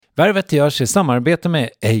Värvet görs i samarbete med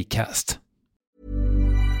Acast.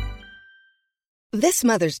 This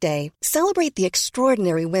Mother's Day, celebrate the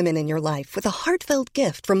extraordinary women in your life with a heartfelt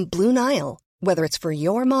gift from Blue Nile. Whether it's for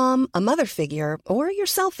your mom, a mother figure, or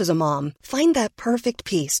yourself as a mom, find that perfect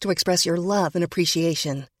piece to express your love and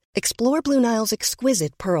appreciation. Explore Blue Nile's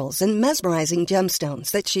exquisite pearls and mesmerizing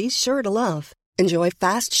gemstones that she's sure to love. Enjoy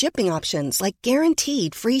fast shipping options like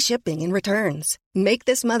guaranteed free shipping and returns. Make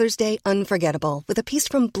this Mother's Day unforgettable with a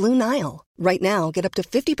piece from Blue Nile. Right now, get up to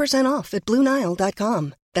 50% off at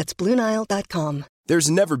BlueNile.com. That's BlueNile.com. There's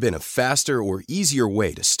never been a faster or easier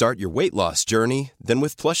way to start your weight loss journey than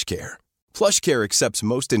with PlushCare. PlushCare accepts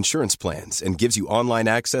most insurance plans and gives you online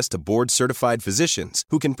access to board-certified physicians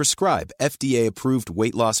who can prescribe FDA-approved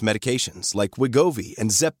weight loss medications like Wegovy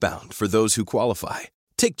and Zepbound for those who qualify.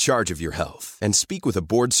 Take charge of your health and speak with a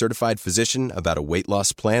board-certified physician about a weight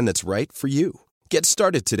loss plan that's right for you. Get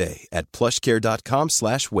started today at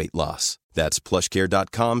plushcare.com/weightloss. That's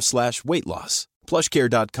plushcare.com/weightloss.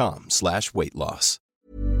 plushcare.com/weightloss.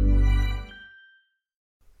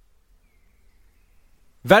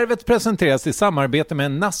 Värvet presenteras i samarbete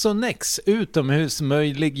med Nasonex,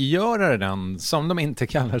 utomhusmöjliggöraren, som de inte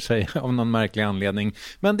kallar sig av någon märklig anledning.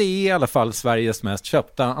 Men det är i alla fall Sveriges mest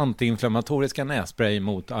köpta antiinflammatoriska nässpray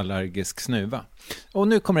mot allergisk snuva. Och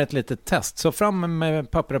nu kommer ett litet test, så fram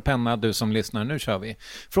med papper och penna du som lyssnar, nu kör vi.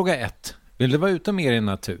 Fråga 1. Vill du vara ute mer i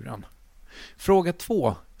naturen? Fråga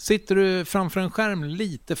 2. Sitter du framför en skärm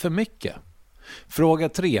lite för mycket? Fråga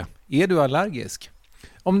 3. Är du allergisk?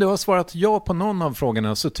 Om du har svarat ja på någon av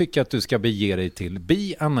frågorna så tycker jag att du ska bege dig till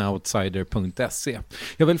beanoutsider.se.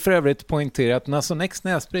 Jag vill för övrigt poängtera att Nasonex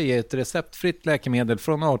nässpray är ett receptfritt läkemedel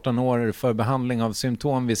från 18 år för behandling av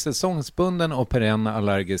symptom vid säsongsbunden och perenn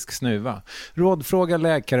allergisk snuva. Rådfråga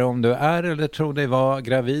läkare om du är eller tror dig vara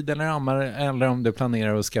gravid eller ammar, eller om du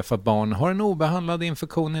planerar att skaffa barn, har en obehandlad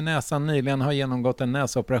infektion i näsan, nyligen har genomgått en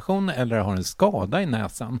näsoperation eller har en skada i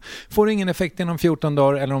näsan. Får ingen effekt inom 14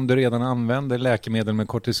 dagar eller om du redan använder läkemedel med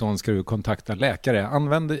kortison ska du kontakta läkare.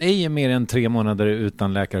 Använd ej mer än 3 månader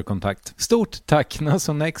utan läkarkontakt. Stort tack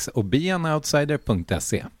Nasonex och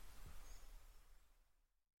beanoutsider.se.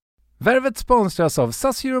 Värvet sponsras av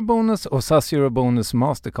SAS Eurobonus och SAS Eurobonus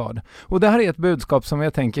Mastercard. Och det här är ett budskap som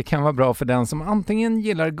jag tänker kan vara bra för den som antingen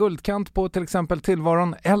gillar guldkant på till exempel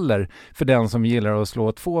tillvaron eller för den som gillar att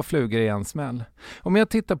slå 2 flugor i en smäll. Om jag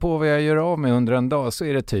tittar på vad jag gör av med under en dag så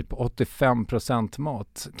är det typ 85%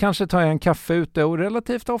 mat. Kanske tar jag en kaffe ute och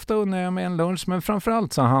relativt ofta unnar jag mig en lunch, men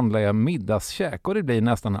framförallt så handlar jag middagskäk och det blir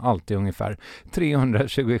nästan alltid ungefär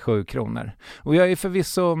 327 kronor. Och jag är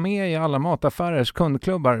förvisso med i alla mataffärers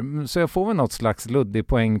kundklubbar så jag får väl något slags luddig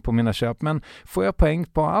poäng på mina köp, men får jag poäng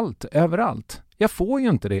på allt, överallt? Jag får ju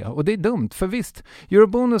inte det och det är dumt, för visst,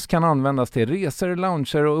 Eurobonus kan användas till resor,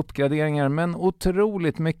 lounger och uppgraderingar, men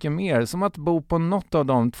otroligt mycket mer, som att bo på något av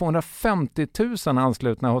de 250 000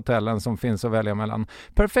 anslutna hotellen som finns att välja mellan.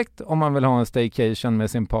 Perfekt om man vill ha en staycation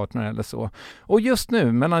med sin partner eller så. Och just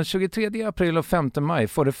nu, mellan 23 april och 5 maj,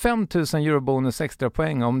 får du 5 000 Eurobonus extra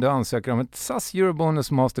poäng om du ansöker om ett SAS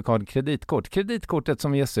Eurobonus Mastercard kreditkort. Kreditkortet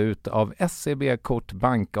som ges ut av SEB Kort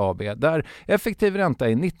Bank AB, där effektiv ränta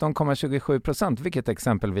är 19,27%. Vilket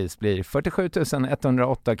exempelvis blir 47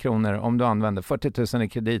 108 kronor om du använder 40 000 i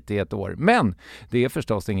kredit i ett år. Men det är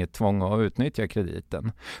förstås inget tvång att utnyttja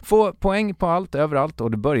krediten. Få poäng på allt överallt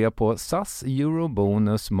och du börjar på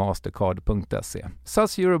saseurobonusmastercard.se.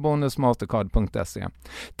 saseurobonusmastercard.se.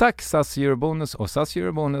 Tack SAS Eurobonus och SAS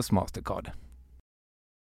Eurobonus Mastercard.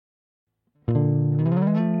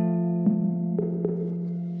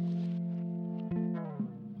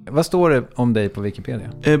 Vad står det om dig på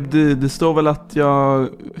Wikipedia? Det står väl att jag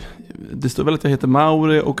heter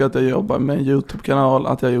Mauri och att jag jobbar med en YouTube-kanal,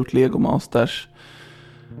 att jag har gjort Lego Masters.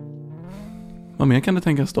 Vad mer kan det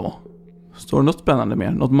tänkas stå? Står det något spännande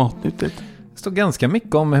mer? Något matnyttigt? Det står ganska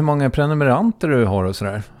mycket om hur många prenumeranter du har och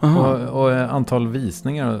sådär. Och antal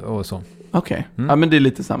visningar och så. Okej. Ja, men det är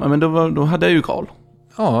lite samma. Men då hade jag ju koll.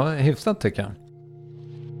 Ja, hyfsat tycker jag.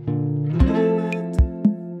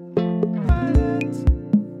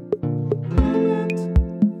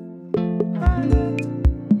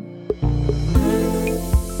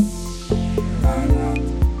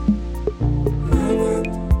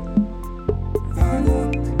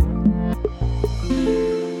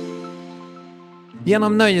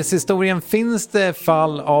 Genom nöjeshistorien finns det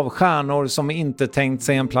fall av stjärnor som inte tänkt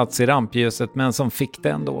sig en plats i rampljuset men som fick det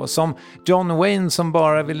ändå. Som John Wayne som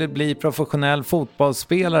bara ville bli professionell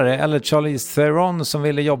fotbollsspelare eller Charlize Theron som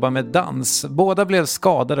ville jobba med dans. Båda blev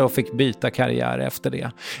skadade och fick byta karriär efter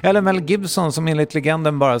det. Eller Mel Gibson som enligt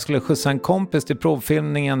legenden bara skulle skjutsa en kompis till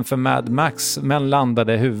provfilmningen för Mad Max men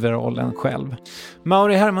landade huvudrollen själv.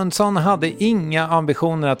 Mauri Hermundsson hade inga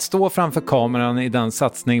ambitioner att stå framför kameran i den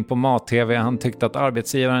satsning på mat-tv han tyckte att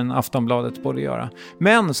arbetsgivaren Aftonbladet borde göra.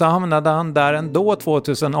 Men så hamnade han där ändå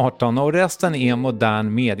 2018 och resten är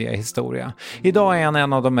modern mediehistoria. Idag är han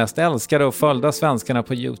en av de mest älskade och följda svenskarna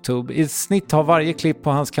på YouTube. I snitt har varje klipp på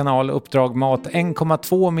hans kanal Uppdrag Mat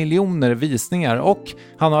 1,2 miljoner visningar och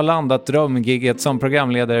han har landat drömgigget som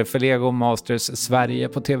programledare för Lego Masters Sverige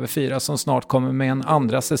på TV4 som snart kommer med en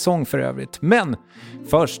andra säsong för övrigt. Men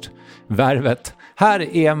först, värvet.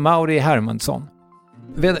 Här är Mauri Hermundsson.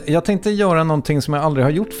 Jag tänkte göra någonting som jag aldrig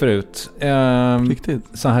har gjort förut. Riktigt.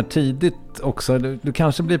 Så här tidigt också. Du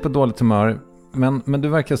kanske blir på dåligt humör. Men du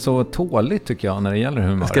verkar så tålig tycker jag när det gäller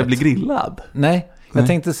humöret. Ska jag bli grillad? Nej, jag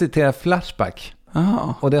tänkte citera Flashback.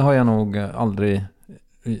 Aha. Och det har jag nog aldrig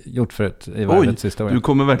gjort förut i världens historia. Du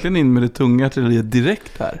kommer verkligen in med det tunga artilleriet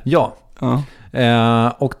direkt här. Ja. Ja.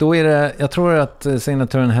 Och då är det, jag tror att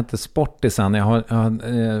signaturen hette Sportisen. Jag har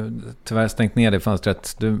tyvärr stängt ner det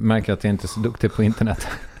fönstret. Du märker att jag inte är så duktig på internet.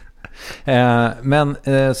 Men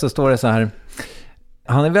så står det så här: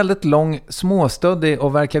 han är väldigt lång, småstöddig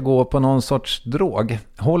och verkar gå på någon sorts drog.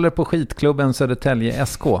 Håller på skitklubben Södertälje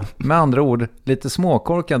SK. Med andra ord, lite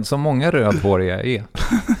småkorkad som många rödhåriga är.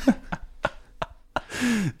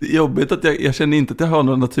 Det är jobbigt att jag känner inte att jag har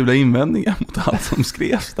några naturliga invändningar mot allt som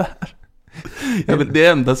skrevs där. Det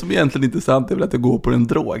enda som egentligen är intressant är väl att jag går på en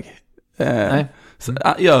drog. Nej. Så,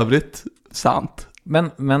 i övrigt, sant.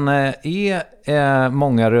 Men är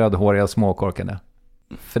många rödhåriga småkorkade?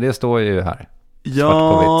 För det står ju här.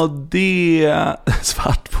 Ja, det är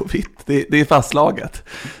svart på vitt. Det är fastslaget.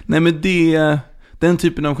 Nej, men den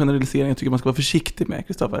typen av generalisering jag tycker man ska vara försiktig med,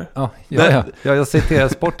 Kristoffer. Jag citerar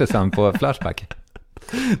Sportisen på Flashback.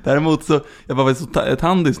 Däremot så, jag var väl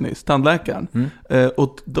tandis nyss, tandläkaren.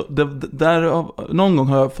 Och någon gång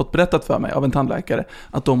har jag fått berättat för mig av en tandläkare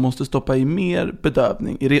att de måste stoppa i mer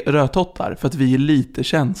bedövning i rödtottar för att vi är lite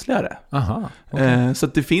känsligare. Aha, okay. Så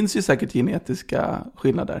att det finns ju säkert genetiska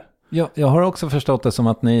skillnader. Ja, jag har också förstått det som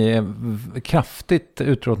att ni är kraftigt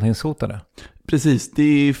utrotningshotade. Precis,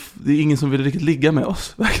 det är ingen som vill riktigt ligga med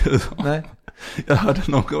oss, verkar det som. Nej. Jag hörde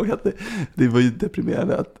någon gång att det var ju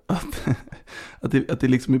deprimerande att det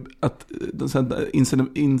liksom att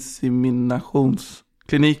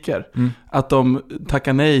inseminationskliniker att de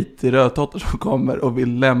tackar nej till rödtottar som kommer och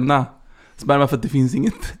vill lämna sperma för att det finns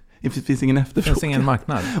ingen efterfrågan. Det finns ingen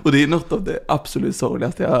marknad. Och det är något av det absolut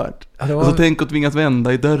sorgligaste jag har hört. Ja, och så tänk att tvingas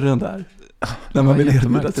vända i dörren där när man vill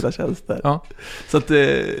erbjuda sina tjänster. Ja. Så att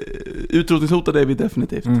utrotningshotade är vi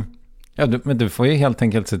definitivt. Ja, men du får ju helt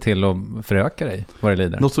enkelt se till att föröka dig vad det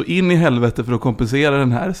lider. Något så in i helvete för att kompensera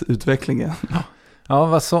den här utvecklingen. Ja,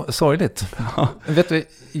 vad sorgligt. Ja. Vet du,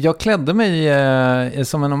 jag klädde mig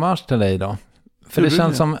som en hommage till dig idag. För det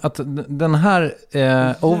känns som att den här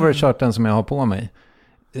overshirten som jag har på mig,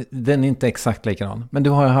 den är inte exakt likadan. Men du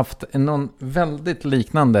har ju haft någon väldigt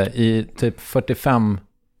liknande i typ 45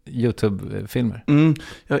 YouTube-filmer.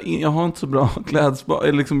 Jag har inte så bra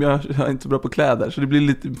liksom jag är inte så bra på kläder, så det blir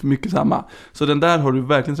lite för mycket samma. Så den där har du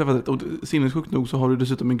verkligen träffat rätt. Och sinnessjukt nog så har du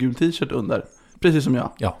dessutom en gul t-shirt under. Precis som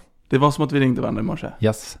jag. Ja. Det var som att vi ringde varandra i morse.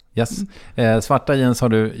 Yes. Svarta jeans har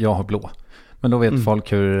du, jag har blå. Men då vet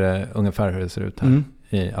folk ungefär hur det ser ut här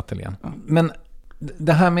i ateljén. Ja. Men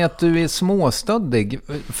det här med att du är småstöddig,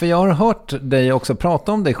 för jag har hört dig också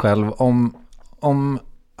prata om dig själv om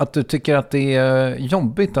att du tycker att det är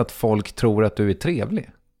jobbigt att folk tror att du är trevlig.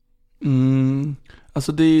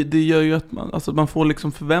 Alltså det gör ju att man får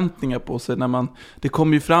liksom förväntningar på sig när det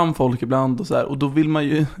kommer ju fram folk ibland och så här, och då vill man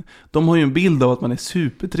ju, de har ju en bild av att man är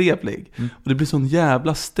supertrevlig och det blir sån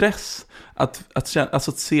jävla stress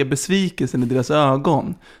att se besvikelsen i deras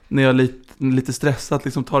ögon när jag lite stressat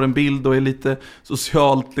liksom tar en bild och är lite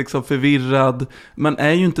socialt liksom förvirrad. Man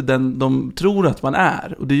är ju inte den de tror att man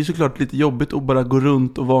är, och det är ju såklart lite jobbigt att bara gå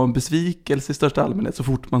runt och vara en besvikelse i största allmänhet så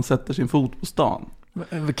fort man sätter sin fot på stan.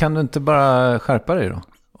 Kan du inte bara skärpa dig då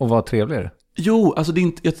och vara trevligare? Jo, alltså det är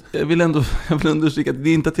inte, jag vill understryka att det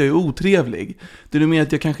är inte att jag är otrevlig. Det är mer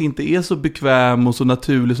att jag kanske inte är så bekväm och så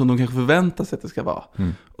naturlig som de kanske förväntar sig att det ska vara.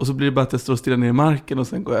 Och så blir det bara att jag står stilla ner i marken och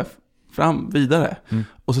sen går jag fram vidare.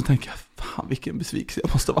 Och så tänker jag, fan vilken besvikelse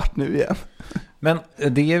jag måste ha varit nu igen. Men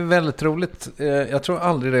det är väldigt roligt. Jag tror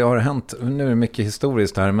aldrig det har hänt. Nu är det mycket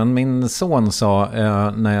historiskt här. Men min son sa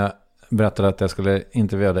när jag berättade att jag skulle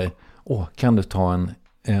intervjua dig. Kan du ta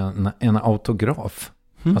en autograf?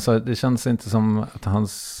 Alltså det känns inte som att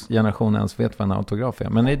hans generation ens vet vad en autograf är.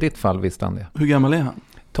 Men i ditt fall visste han det. Hur gammal är han?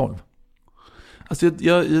 12. Alltså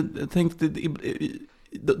jag tänkte,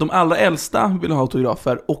 de allra äldsta vill ha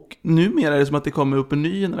autografer, och numera är det som att det kommer upp en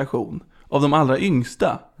ny generation av de allra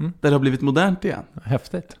yngsta, där det har blivit modernt igen.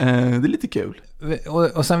 Häftigt. Det är lite kul.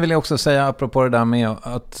 Och sen vill jag också säga, apropå det där med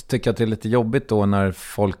att tycka att det är lite jobbigt då när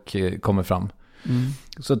folk kommer fram.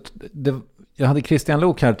 Så jag hade Christian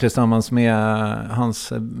Lok här tillsammans med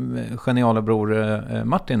hans geniala bror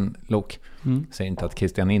Martin Lok. Jag säger inte att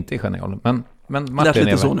Christian inte är genial, men Martin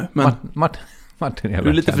är så nu. Men Martin är du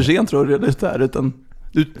är lite för sent tror jag det här, utan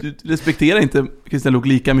du respekterar inte Christian Lok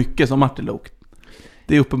lika mycket som Martin Lok.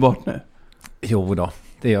 Det är uppenbart nu. Jo då,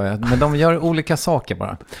 det gör jag. Men de gör olika saker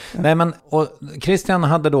bara. Nej, men och Christian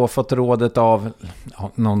hade då fått rådet av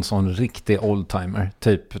någon sån riktig oldtimer.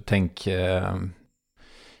 Typ, tänk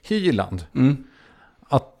Hyland.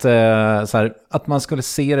 Att man skulle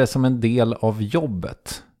se det som en del av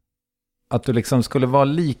jobbet. Att du liksom skulle vara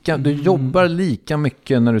du jobbar lika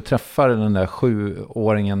mycket när du träffar den där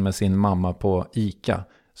 7-åringen med sin mamma på ICA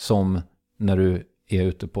som när du är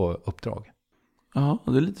ute på uppdrag. Ja,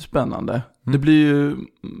 det är lite spännande. Det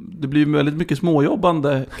blir ju väldigt mycket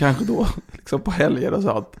småjobbande kanske då, liksom på helger och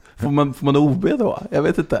sånt. Får man OB då? Jag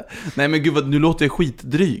vet inte. Nej men gud, nu låter jag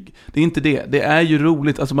skitdryg. Det är inte det. Det är ju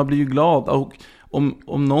roligt, alltså man blir ju glad, och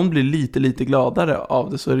om någon blir lite gladare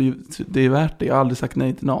av det så är det är värt det. Jag har aldrig sagt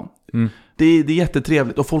nej till någon. Det är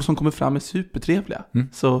jättetrevligt, och folk som kommer fram är supertrevliga.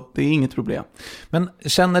 Så det är inget problem. Men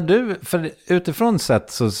känner du, för utifrån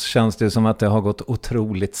sett så känns det som att det har gått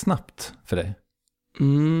otroligt snabbt för dig.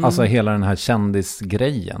 Alltså hela den här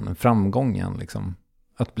kändisgrejen, framgången liksom.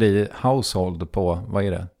 Att bli household på, vad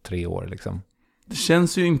är det, 3 år liksom. Det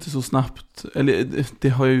känns ju inte så snabbt. Eller det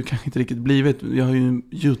har ju kanske inte riktigt blivit. Jag har ju en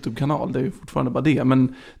YouTube-kanal, det är ju fortfarande bara det.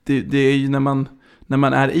 Men det är ju när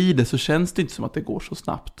man är i det så känns det inte som att det går så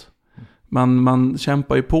snabbt. Man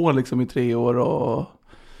kämpar ju på liksom i 3 år och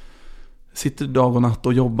sitter dag och natt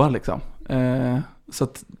och jobbar liksom.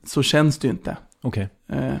 Så känns det ju inte. Okej.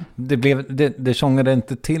 Det tjongade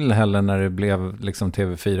inte till heller när det blev liksom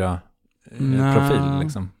TV4-profil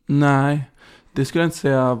liksom. Nej, det skulle jag inte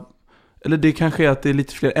säga. Eller det kanske är att det är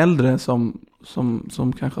lite fler äldre som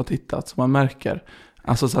kanske har tittat, som man märker.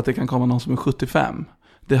 Alltså så att det kan komma någon som är 75.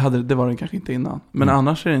 Det var det kanske inte innan. Men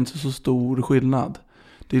annars är det inte så stor skillnad.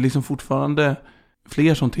 Det är liksom fortfarande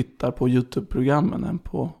fler som tittar på YouTube-programmen än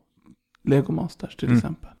på Lego Masters till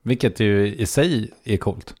exempel. Vilket ju i sig är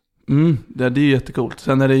coolt. Det är ju jättecoolt.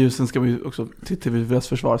 Sen ska vi ju också till TV:s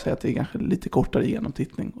försvar säga att det är kanske lite kortare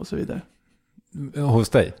genomtittning och så vidare. Hos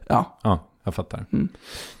dig? Ja. Ja, jag fattar.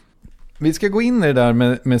 Vi ska gå in i det där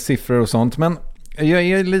med siffror och sånt, men jag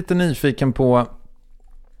är lite nyfiken på,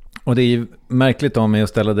 och det är ju märkligt av mig att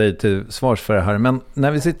ställa dig till svars för det här, men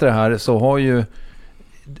när vi sitter här så har ju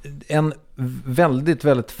en väldigt,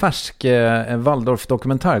 väldigt färsk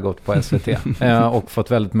Waldorf-dokumentär gått på SVT och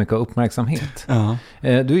fått väldigt mycket uppmärksamhet. Ja.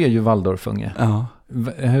 Du är ju Waldorfunge. Ja.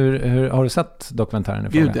 Hur har du sett dokumentären?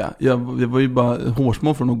 Gud ja, jag var ju bara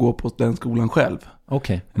hårsmål från att gå på den skolan själv.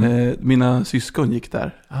 Okej. Mina syskon gick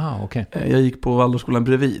där. Okej. Jag gick på Waldorfskolan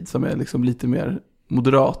bredvid, som är liksom lite mer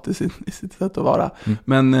moderat i sitt sätt att vara.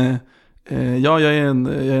 Men jag är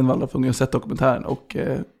en Waldorfunge, jag har sett dokumentären och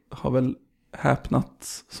har väl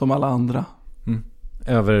häpnat som alla andra.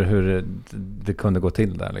 Över hur det kunde gå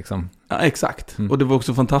till där liksom. Ja, exakt. Och det var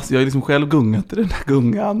också fantastiskt. Jag har liksom själv gungat i den där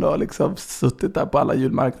gungan och liksom suttit där på alla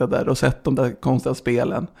julmarknader och sett de där konstiga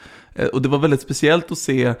spelen. Och det var väldigt speciellt att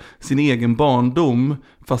se sin egen barndom,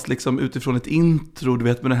 fast liksom utifrån ett intro, du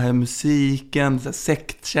vet, med den här musiken, så här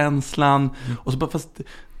sektkänslan. Och så bara, fast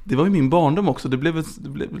det var ju min barndom också. Det blev ett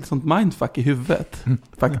sånt mindfuck i huvudet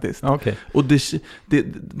faktiskt. Okay. Och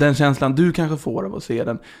den känslan du kanske får av att se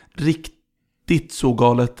den, riktigt så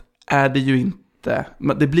galet är det ju inte.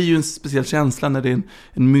 Det blir ju en speciell känsla när det är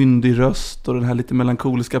en myndig röst och den här lite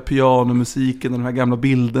melankoliska pianomusiken och de här gamla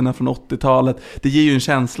bilderna från 80-talet. Det ger ju en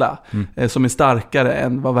känsla som är starkare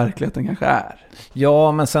än vad verkligheten kanske är.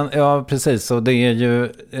 Ja, men sen, ja precis. Och det är ju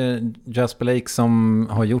Jasper Lake som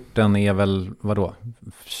har gjort den är väl, vadå,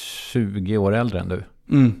 20 år äldre än du,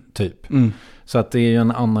 typ. Så att det är ju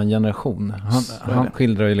en annan generation. Han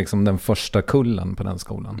skildrar ju liksom den första kullen på den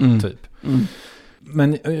skolan, typ.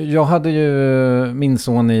 Men jag hade ju min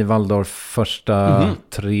son i Waldorf första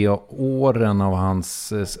 3 åren av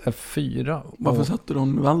hans 4. Varför satte du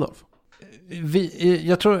honom i Waldorf?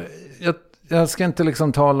 Jag tror, jag ska inte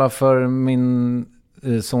liksom tala för min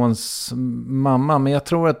sons mamma, men jag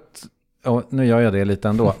tror att och nu gör jag det lite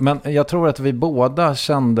ändå. Men jag tror att vi båda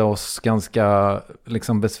kände oss ganska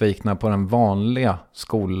liksom besvikna på den vanliga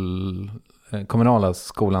kommunala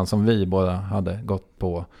skolan som vi båda hade gått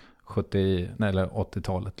på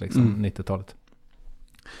 80-talet, liksom, 90-talet.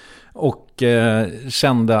 Och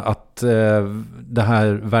kände att det här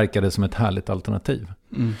verkade som ett härligt alternativ.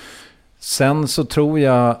 Sen så tror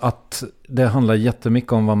jag att det handlar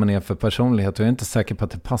jättemycket om vad man är för personlighet. Jag är inte säker på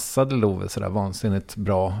att det passade Love så där vansinnigt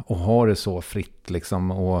bra och ha det så fritt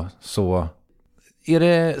liksom, och så. Är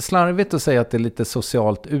det slarvigt att säga att det är lite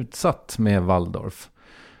socialt utsatt med Waldorf?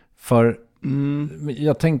 För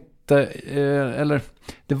jag tänkte, eller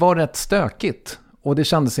det var rätt stökigt. Och det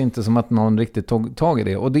kändes inte som att någon riktigt tog tag i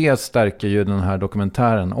det. Och det stärker ju den här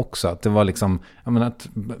dokumentären också. Att det var liksom, jag menar, att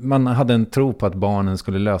man hade en tro på att barnen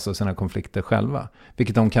skulle lösa sina konflikter själva.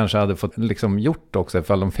 Vilket de kanske hade fått liksom gjort också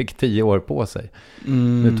ifall de fick 10 år på sig.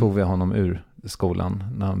 Nu tog vi honom ur skolan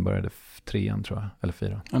när han började 3:an tror jag, eller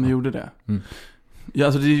 4. Ja, ni gjorde det. Ja,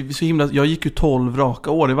 alltså det är så himla, jag gick ju 12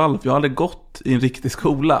 raka år i Waldorf. Jag hade gått i en riktig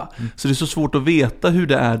skola. Så det är så svårt att veta hur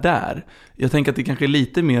det är där. Jag tänker att det kanske är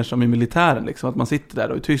lite mer som i militären liksom, att man sitter där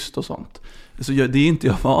och är tyst och sånt. Så det är inte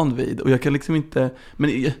jag van vid. Och jag kan liksom inte,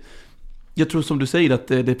 men jag tror som du säger att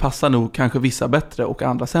det passar nog kanske vissa bättre och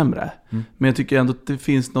andra sämre. Men jag tycker ändå att det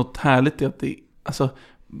finns något härligt i att det, alltså,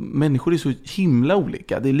 människor är så himla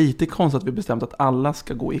olika. Det är lite konstigt att vi bestämt att alla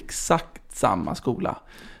ska gå i exakt samma skola.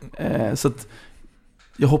 Så att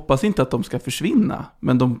jag hoppas inte att de ska försvinna,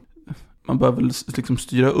 men man behöver väl liksom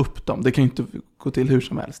styra upp dem. Det kan ju inte gå till hur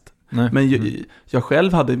som helst. Nej. Men jag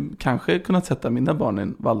själv hade kanske kunnat sätta mina barn i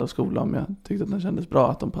en Waldorfskola om jag tyckte att det kändes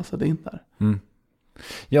bra att de passade in där.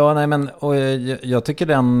 Ja, nej, men och jag tycker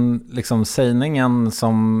den liksom sägningen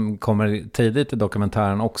som kommer tidigt i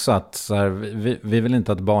dokumentären också, att så här, vi vill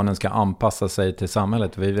inte att barnen ska anpassa sig till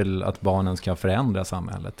samhället, vi vill att barnen ska förändra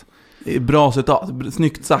samhället. Det är bra citat,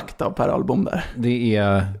 snyggt sagt av Per Ahlbom där. Det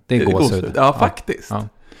är gåshud. Ja, faktiskt. Ja.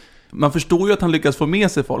 Man förstår ju att han lyckas få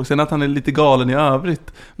med sig folk, sen att han är lite galen i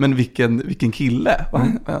övrigt. Men vilken kille, vad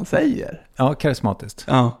han säger. Ja, karismatiskt.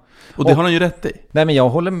 Ja, och det har han ju rätt i. Nej, men jag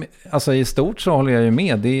håller med, alltså i stort så håller jag ju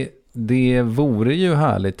med. Det vore ju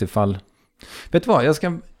härligt ifall... Vet du vad,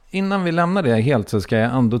 innan vi lämnar det helt så ska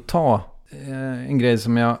jag ändå ta en grej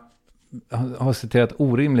som jag har citerat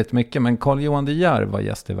orimligt mycket, men Carl Johan De Geer var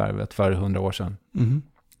gäst i Värvet för 100 år sedan.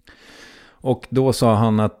 Och då sa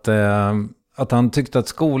han att han tyckte att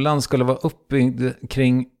skolan skulle vara uppbyggd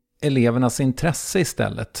kring elevernas intresse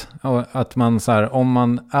istället. Och att man så här, om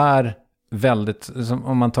man är väldigt,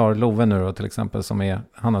 om man tar Love nu då till exempel,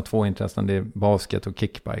 han har 2 intressen, det är basket och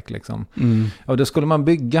kickbike liksom. Och då skulle man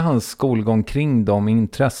bygga hans skolgång kring de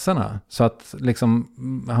intressena, så att liksom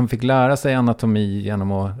han fick lära sig anatomi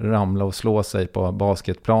genom att ramla och slå sig på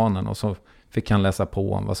basketplanen, och så fick han läsa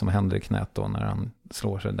på om vad som händer i knät då när han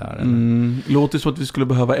slår sig där. Eller? Låter så att vi skulle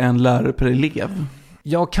behöva en lärare per elev.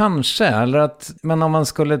 Ja, kanske. Men om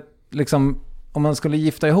man skulle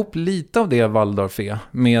gifta ihop lite av det Waldorf är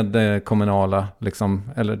med kommunala,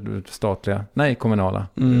 liksom, eller statliga, kommunala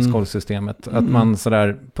skolsystemet. Att man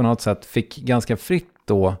sådär på något sätt fick ganska fritt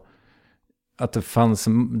då, att det fanns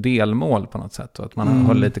delmål på något sätt. Och att man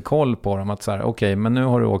höll lite koll på dem. Att såhär, okej, men nu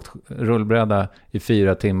har du åkt rullbräda i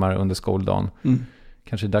 4 timmar under skoldagen.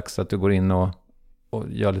 Kanske är dags att du går in och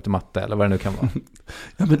gör lite matte eller vad det nu kan vara.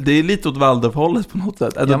 Ja, men det är lite åt Waldorfhållet på något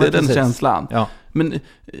sätt. Alltså, det är den känslan. Ja. Men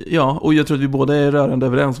ja, och jag tror att vi båda är rörande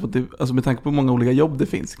överens om att det, alltså med tanke på hur många olika jobb det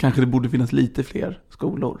finns, kanske det borde finnas lite fler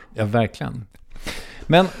skolor. Ja, verkligen.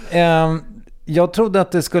 Men jag trodde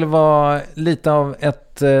att det skulle vara lite av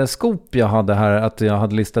ett skop jag hade här, att jag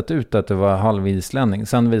hade listat ut att det var halvislänning.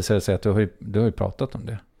 Sen visade det sig att du har ju pratat om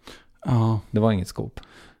det. Ja. Det var inget skop.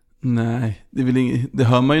 Nej, det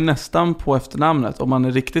hör man ju nästan på efternamnet om man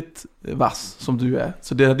är riktigt vass som du är.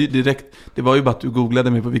 Så det var ju bara att du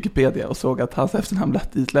googlade mig på Wikipedia och såg att hans efternamn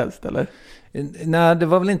lät isländskt, eller? Nej, det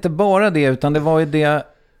var väl inte bara det, utan det var ju det,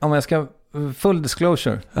 om jag ska full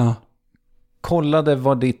disclosure. Ja. Kollade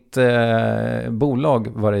vad ditt bolag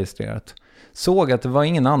var registrerat. Såg att det var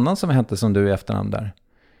ingen annan som hette som du i efternamn där.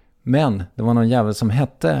 Men det var någon jävel som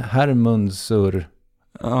hette Hermundsur.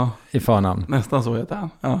 Ja, i förnamn. Nästan så heter han.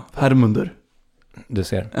 Ja, Hermundur. Du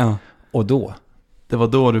ser. Ja. Och då? Det var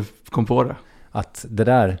då du kom på det. Att det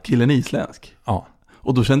där... Killen är isländsk. Ja.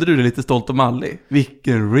 Och då kände du dig lite stolt och mallig.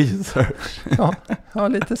 Vilken research. Ja,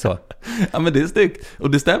 lite så. Ja, men det är snyggt.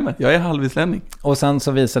 Och det stämmer. Jag är halvislänning. Och sen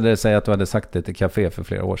så visade det sig att du hade sagt det till café för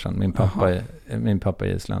flera år sedan. Min pappa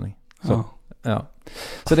är islänning. Så, ja.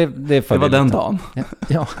 Så det var den dagen.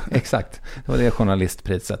 Ja, exakt. Det var det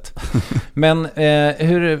journalistpriset. Men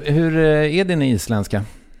hur är din isländska?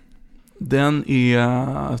 Den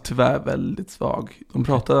är tyvärr väldigt svag. De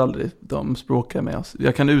pratar aldrig, de språkar med oss.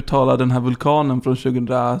 Jag kan uttala den här vulkanen från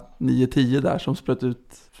 2009-10 där som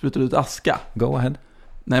sprutade ut aska. Go ahead.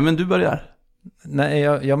 Nej, men du börjar. Nej,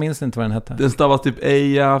 jag minns inte vad den hette. Den stavas typ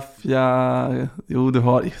Eyjafja... Jo, du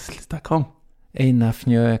har... Just, kom.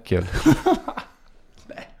 Einafnjökull.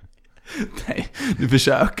 Nej, du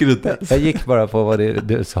försöker inte. Jag gick bara på vad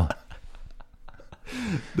du sa.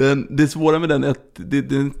 Det svåra med den är att det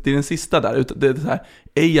är den sista där. Det är så här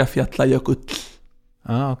Eyjafjallajökull.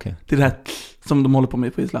 Okej. Det är det här som de håller på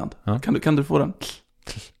med på Island. Ja. Kan du få den?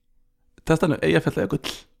 Testa nu. Eyjafjallajökull.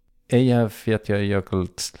 Eyjafjallajökull.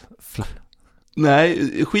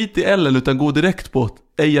 Nej, skit i Ellen utan gå direkt på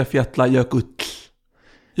Eyjafjallajökull.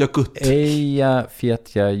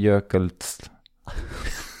 Eyjafjallajökull.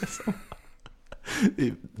 Det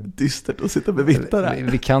är dystert att sitta och bevittna det här.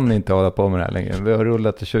 Vi kan inte hålla på med det här längre. Vi har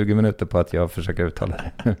rullat i 20 minuter på att jag försöker uttala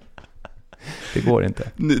det. Det går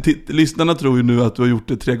inte. Lyssnarna tror ju nu att du har gjort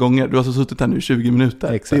det 3 gånger. Du har alltså suttit här nu i 20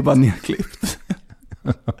 minuter. Exakt. Det är bara nedklippt.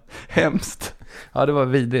 Hemskt. Ja, det var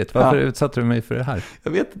vidrigt. Varför utsatte du mig för det här?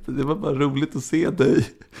 Jag vet inte, det var bara roligt att se dig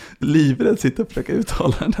livrädd sitta och försöka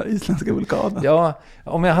uttala den här isländska vulkanen. Ja,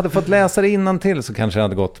 om jag hade fått läsa det innantill så kanske det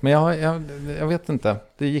hade gått. Men jag vet inte,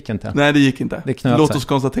 det gick inte. Nej, det gick inte. Det knöt Låt sig. oss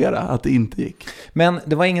konstatera att det inte gick. Men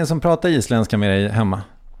det var ingen som pratade isländska med dig hemma?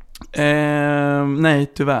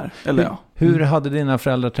 Nej, tyvärr. Eller ja. Hur hade dina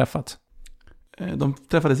föräldrar träffats? De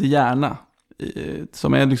träffades i Järna,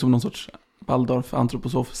 som är liksom någon sorts Waldorf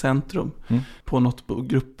antroposofcentrum på något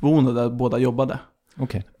gruppboende där båda jobbade.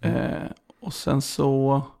 Okej. Och sen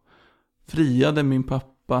så friade min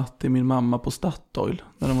pappa till min mamma på Statoil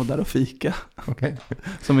när de var där och fika. Okej.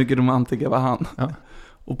 Så mycket romantiker var han. Ja.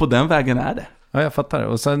 Och på den vägen är det. Ja, jag fattar.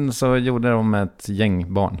 Och sen så gjorde de ett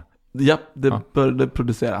gäng barn. Ja, det började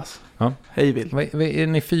produceras. Ja. Hej vill. Är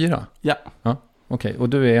ni 4? Ja. Okej. Och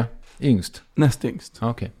du är yngst? Näst yngst.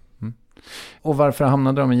 Okej. Och varför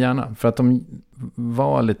hamnade de i Järna? För att de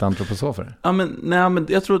var lite antroposofer? Ja, men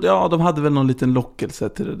jag tror att de hade väl någon liten lockelse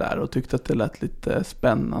till det där och tyckte att det lät lite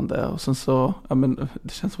spännande. Och sen så,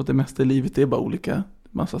 det känns som att det mesta i livet är bara olika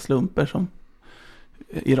massa slumper som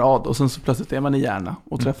i rad. Och sen så plötsligt är man i Järna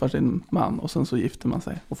och träffar sin man och sen så gifter man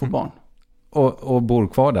sig och får barn. Och bor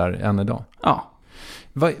kvar där än idag? Ja.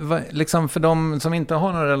 Liksom för de som inte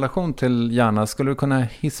har någon relation till Järna, skulle du kunna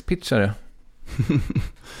hisspitcha det?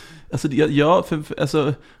 Alltså,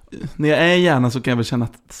 när jag är i Järna så kan jag väl känna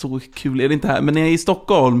att så kul är det inte här. Men när jag är i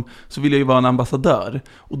Stockholm så vill jag ju vara en ambassadör.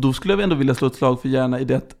 Och då skulle jag ändå vilja slå ett slag för Järna i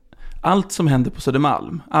det att allt som händer på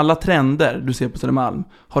Södermalm, alla trender du ser på Södermalm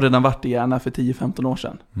har redan varit i Järna för 10-15 år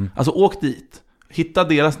sedan. Alltså åk dit, hitta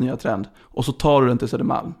deras nya trend och så tar du den till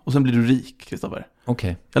Södermalm. Och sen blir du rik, Kristoffer.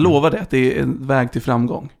 Okej. Jag lovar det, att det är en väg till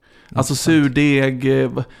framgång. Alltså surdeg,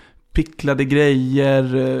 picklade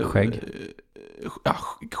grejer,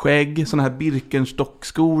 skägg, såna här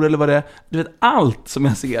Birkenstock-skor eller vad det är. Du vet, allt som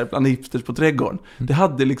jag ser bland hipsters på trädgården, det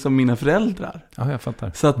hade liksom mina föräldrar. Ja, jag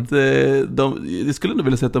fattar. Så att det skulle ändå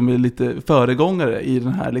vilja säga att de är lite föregångare i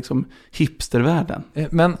den här liksom hipstervärlden.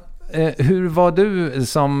 Men hur var du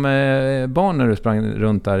som barn när du sprang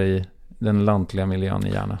runt där i den lantliga miljön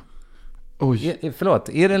i Järna? Oj. Förlåt,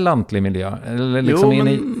 är det lantlig miljö? Eller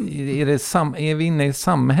liksom är vi inne i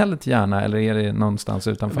samhället Järna eller är det någonstans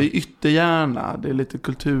utanför? Vi är Ytterjärna, det är lite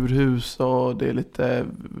kulturhus och det är lite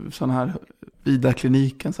sån här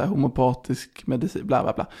Vida-kliniken, så här homopatisk medicin, bla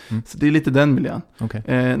bla bla. Så det är lite den miljön. Okay.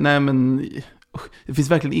 Nej men det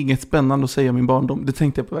finns verkligen inget spännande att säga om min barndom. Det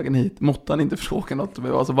tänkte jag på vägen hit. Måtte han inte fråga något om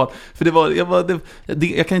jag var så barn. För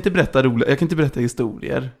jag kan inte berätta roliga, jag kan inte berätta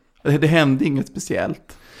historier. Det hände inget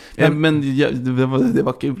speciellt. Men det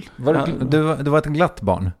var kul. Du var ett glatt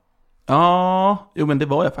barn? Ja, men det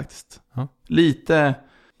var jag faktiskt. Ja.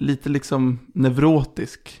 Lite liksom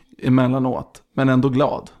nevrotisk emellanåt, men ändå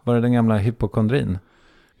glad. Var det den gamla hypokondrin?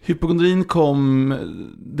 Hypokondrin kom,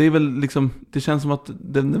 det är väl liksom, det känns som att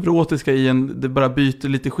den nevrotiska det bara byter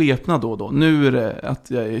lite skepnad då och då. Nu är det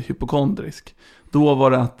att jag är hypokondrisk. Då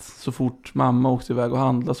var det att så fort mamma åkte iväg och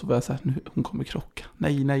handlade så var jag så här, hon kommer krocka.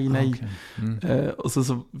 Nej. Okay. Och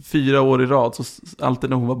så 4 år i rad, så alltid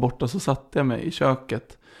när hon var borta så satte jag mig i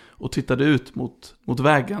köket och tittade ut mot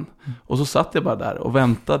vägen. Och så satt jag bara där och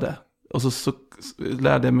väntade. Och så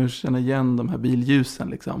lärde jag mig att känna igen de här billjusen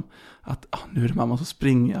liksom. Att nu är det mamma, så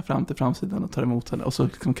springer jag fram till framsidan och tar emot henne. Och så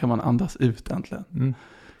liksom kan man andas ut äntligen.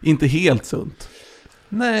 Inte helt sunt.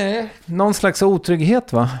 Nej, någon slags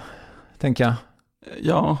otrygghet va? Tänker jag.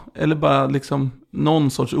 Ja, eller bara liksom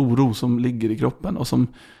någon sorts oro som ligger i kroppen och som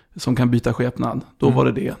kan byta skepnad. Då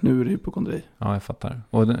var det. Nu är det hypokondri. Ja, jag fattar.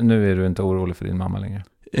 Och nu är du inte orolig för din mamma längre?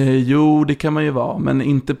 Jo, det kan man ju vara. Men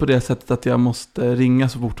inte på det sättet att jag måste ringa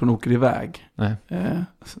så fort hon åker iväg. Nej.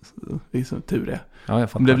 Det är som tur är. Ja, jag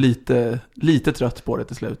Hon blev lite trött på det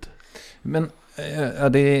till slut. Men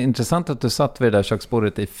det är intressant att du satt vid det där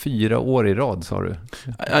köksbordet i 4 år i rad, sa du.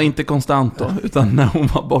 Ja, inte konstant då, utan när hon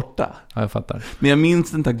var borta. Ja, jag fattar. Men jag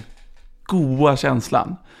minns den där goa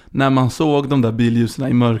känslan när man såg de där billjusen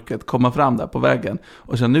i mörkret komma fram där på vägen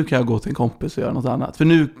och kände, nu kan jag gå till en kompis och göra något annat. För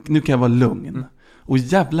nu kan jag vara lugn. Och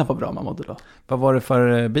jävla vad bra man mådde då. Vad var det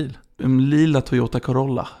för bil? En lila Toyota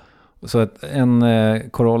Corolla. Så att en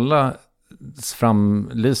Corolla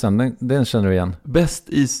framlysen, den känner du igen? Bäst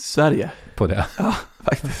i Sverige. På det? Ja,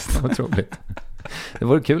 faktiskt. Otroligt. Det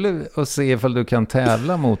vore kul att se ifall du kan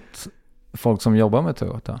tävla mot folk som jobbar med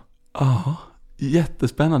Toyota. Ja,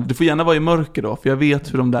 jättespännande. Du får gärna vara i mörker då, för jag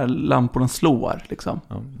vet hur de där lamporna slår liksom.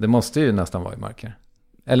 Ja, det måste ju nästan vara i mörker.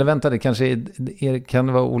 Eller vänta, det kanske kan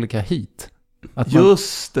det vara olika hit?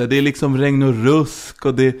 Just det är liksom regn och rusk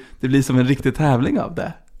och det blir som en riktig tävling av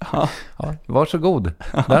det. Ja, varsågod.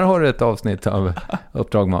 Där har du ett avsnitt av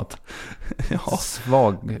Uppdrag Mat. Ja.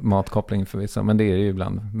 Svag matkoppling för vissa, men det är det ju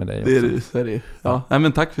ibland med dig också. Det är det. Ja. Nej,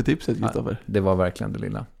 men tack för tipset, Kristoffer. Det var verkligen det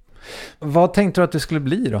lilla. Vad tänkte du att du skulle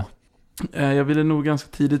bli då? Jag ville nog ganska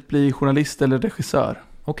tidigt bli journalist eller regissör.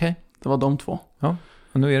 Okej. Det var de 2. Ja,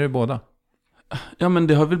 och nu är det båda. Ja, men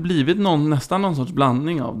det har väl blivit nästan någon sorts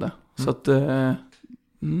blandning av det. Så att...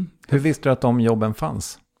 Hur visste du att de jobben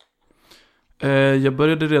fanns? Jag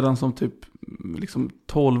började redan som typ liksom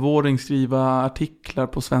 12-åring skriva artiklar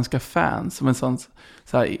på Svenska Fans, som en sån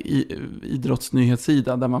så här,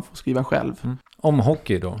 idrottsnyhetssida där man får skriva själv. Om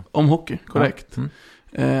hockey då? Om hockey, korrekt.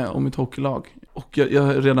 Om ett hockeylag. Och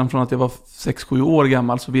jag redan från att jag var 6-7 år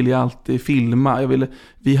gammal så ville jag alltid filma.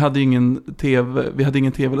 Vi hade ingen tv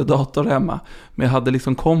eller dator hemma, men jag hade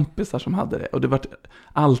liksom kompisar som hade det. Och det var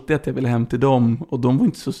alltid att jag ville hem till dem, och de var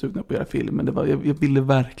inte så sugna på att göra film. Men jag ville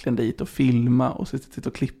verkligen dit och filma och sitta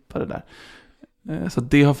och klippa det där. Så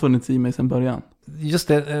det har funnits i mig sedan början. Just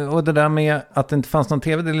det, och det där med att det inte fanns någon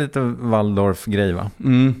tv, det är lite Waldorf-grej, va?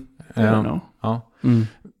 Ja.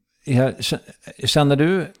 Känner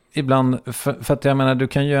du ibland, för att jag menar, du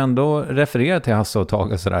kan ju ändå referera till Hasse och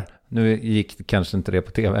Tage och sådär. Nu gick kanske inte det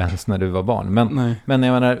på tv ens när du var barn, men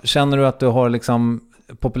jag menar, känner du att du har liksom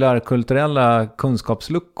populärkulturella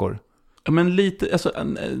kunskapsluckor? Ja, men lite, alltså,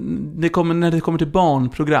 när det kommer till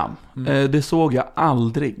barnprogram, det såg jag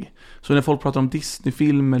aldrig. Så när folk pratar om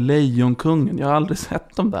Disney-filmer, Lejonkungen, jag har aldrig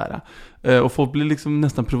sett dem där. Och folk blir liksom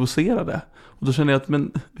nästan provocerade. Och då känner jag att,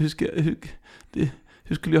 men hur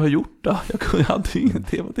skulle jag ha gjort då? Jag hade ju ingen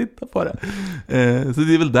tv att titta på det. Så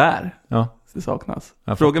det är väl där det saknas.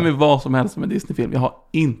 Fråga mig vad som helst om en Disney-film. Jag har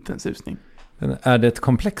inte en susning. Är det ett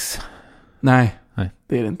komplex? Nej,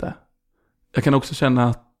 det är det inte. Jag kan också känna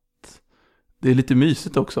att det är lite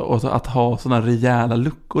mysigt också att ha sådana rejäla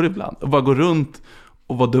luckor ibland. Och bara gå runt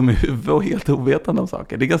och vara dum i huvudet och helt ovetande om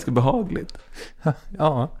saker. Det är ganska behagligt.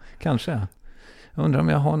 Ja, kanske. Jag undrar om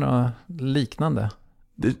jag har några liknande.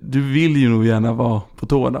 Du vill ju nog gärna vara på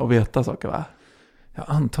tårna och veta saker, va? Jag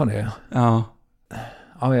antar det. Ja.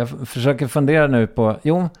 Ja, jag försöker fundera nu på...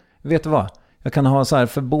 Jo, vet du vad? Jag kan ha så här,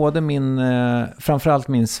 för både framförallt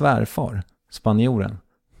min svärfar, spanjoren,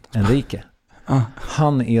 Enrique.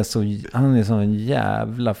 Han är så en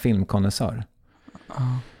jävla filmkonnässör.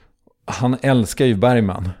 Han älskar ju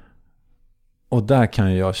Bergman. Och där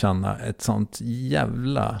kan jag känna ett sånt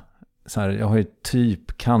jävla... Så här, jag har ju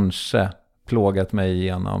typ kanske plågat mig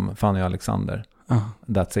igenom Fanny och Alexander.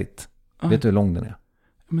 That's it. Vet du hur lång den är?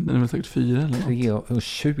 Men den är väl säkert 4 eller något.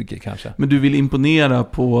 3:20 kanske. Men du vill imponera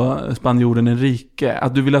på spanjoren Enrique?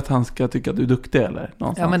 Att du vill att han ska tycka att du är duktig eller?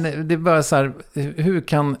 Någonstans? Ja, men det är bara så här,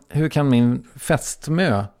 hur kan min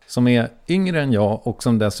fästmö, som är yngre än jag och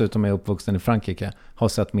som dessutom är uppvuxen i Frankrike, ha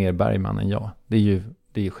sett mer Bergman än jag? Det är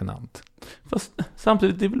ju genant. Fast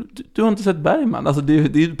samtidigt, du har inte sett Bergman. Alltså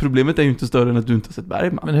problemet är ju inte större än att du inte har sett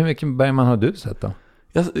Bergman. Men hur mycket Bergman har du sett då?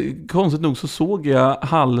 Konstigt nog så såg jag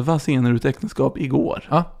halva scener ut äktenskap igår.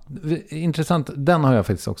 Ja, intressant. Den har jag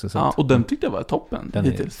faktiskt också sett. Ja, och den tyckte jag var toppen. Den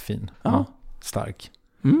hittills. Är fin. Ja. Stark.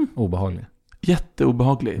 Obehaglig.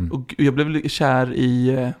 Jätteobehaglig. Och jag blev kär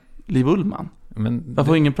i Liv Ullmann. Varför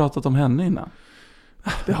har ingen pratat om henne innan?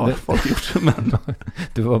 Det har folk gjort, men...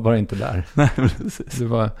 Du var bara inte där. Nej, precis. Du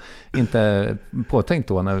var inte påtänkt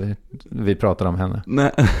då när vi pratade om henne.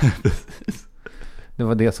 Nej, precis. Det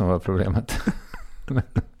var det som var problemet.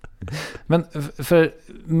 Men för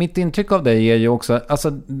mitt intryck av dig är ju också,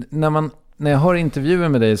 alltså när jag har intervjuer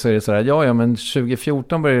med dig så är det så här, ja men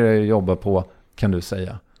 2014 började jag jobba på, kan du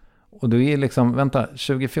säga. Och du är liksom, vänta,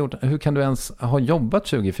 2014, hur kan du ens ha jobbat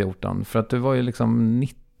 2014? För att du var ju liksom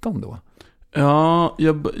 19 då.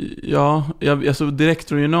 Alltså direkt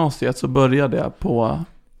från gymnasiet så började jag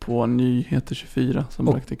på Nyheter 24 som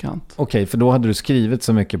praktikant. Okej, för då hade du skrivit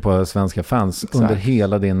så mycket på Svenska fans. Exakt. Under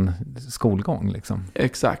hela din skolgång liksom.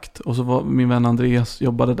 Exakt, och så var min vän Andreas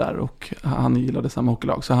jobbade där och han gillade samma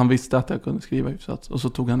hockeylag. Så han visste att jag kunde skriva hyfsat. Och så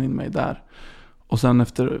tog han in mig där. Och sen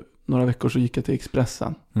efter några veckor så gick jag till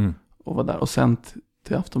Expressen och var där. Och sen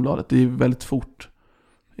till Aftonbladet. Det är ju väldigt fort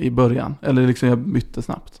i början. Eller liksom jag bytte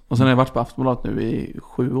snabbt. Och sen har jag varit på Aftonbladet nu i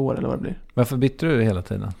 7 år eller vad det blir. Varför bytte du hela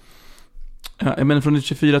tiden? Ja, jag menar från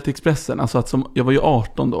 24 till Expressen. Alltså jag var ju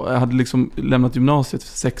 18 då. Jag hade liksom lämnat gymnasiet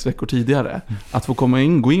 6 veckor tidigare. Att få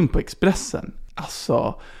gå in på Expressen.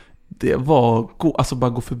 Alltså det var alltså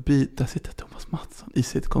bara gå förbi. Där sitter Thomas Mattsson i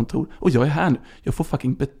sitt kontor. Och jag är här nu. Jag får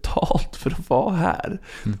fucking betalt för att vara här.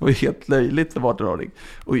 Det var ju helt löjligt för 18-åring.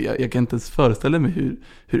 Och jag kan inte ens föreställa mig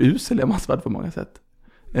hur usel jag måste varit på många sätt.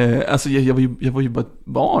 Alltså jag var ju bara ett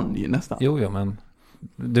barn nästan. Jo, men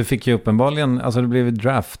du fick ju uppenbarligen, alltså du blev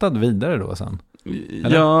draftad vidare då sen.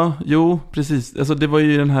 Eller? Ja, jo, precis. Alltså det var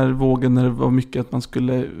ju den här vågen när det var mycket att man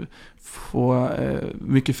skulle få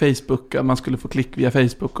mycket Facebook, att man skulle få klick via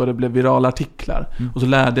Facebook och det blev virala artiklar. Och så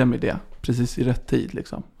lärde jag mig det precis i rätt tid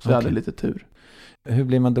liksom. Så jag hade lite tur. Hur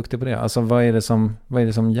blir man duktig på det? Alltså vad är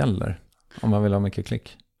det som gäller om man vill ha mycket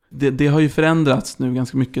klick? Det har ju förändrats nu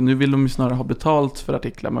ganska mycket. Nu vill de ju snarare ha betalt för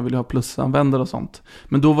artiklar. Man vill ju ha plusanvändare och sånt.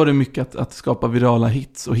 Men då var det mycket att skapa virala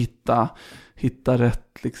hits och hitta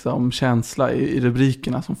rätt liksom känsla i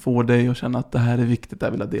rubrikerna som får dig att känna att det här är viktigt, det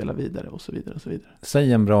här vill jag dela vidare och så vidare och så vidare.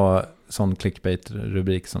 Säg en bra sån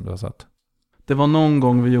clickbait-rubrik som du har satt. Det var någon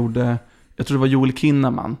gång vi gjorde, jag tror det var Joel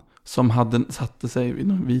Kinnaman som satte sig i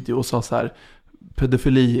någon video och sa så här: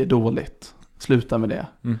 pedofili är dåligt, sluta med det.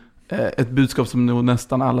 Ett budskap som nog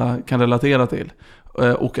nästan alla kan relatera till.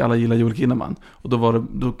 Och alla gillar Joel Kinnaman. Och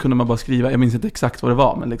då kunde man bara skriva, jag minns inte exakt vad det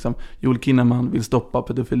var, men liksom Joel Kinnaman vill stoppa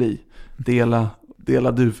pedofili.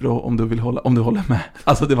 Dela du för om du håller med.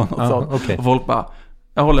 Alltså det var något sånt. Okay. Och folk bara,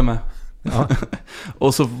 jag håller med. Ja.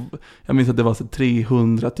 Och så, jag minns att det var så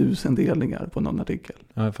 300 000 delningar på någon artikel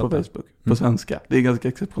på Facebook, på svenska. Det är ganska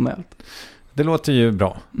exceptionellt. Det låter ju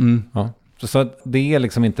bra. Ja. Så det är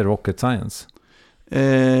liksom inte rocket science.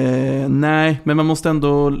 Nej, men man måste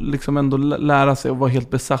ändå lära sig att vara helt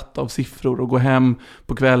besatt av siffror och gå hem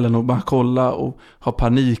på kvällen och bara kolla och ha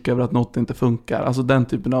panik över att något inte funkar. Alltså den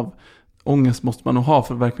typen av ångest måste man nog ha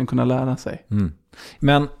för att verkligen kunna lära sig.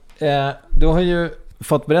 Men du har ju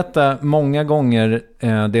fått berätta många gånger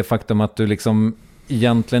det faktum att du liksom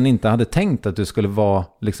egentligen inte hade tänkt att du skulle vara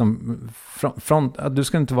liksom att du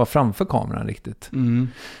skulle inte vara framför kameran riktigt.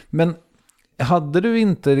 Men hade du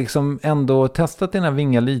inte liksom ändå testat dina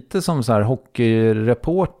vingar lite som så här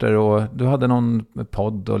hockeyreporter, och du hade någon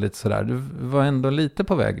podd och lite sådär. Du var ändå lite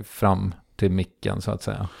på väg fram till micken så att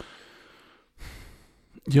säga.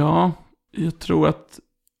 Ja,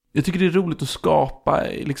 jag tycker det är roligt att skapa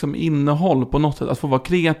liksom innehåll på något sätt, att få vara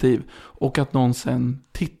kreativ och att någon sen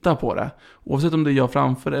tittar på det. Oavsett om det är jag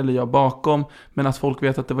framför eller jag bakom, men att folk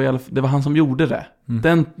vet att det var han som gjorde det.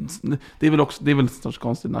 Det är väl en sorts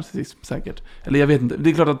konstig narcissism säkert. Eller jag vet inte. Det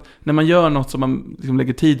är klart att när man gör något som man liksom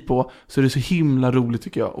lägger tid på, så är det så himla roligt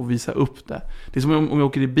tycker jag att visa upp det. Det är som om jag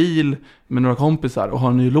åker i bil med några kompisar och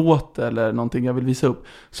har en ny låt eller någonting jag vill visa upp,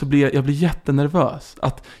 så blir jag jättenervös.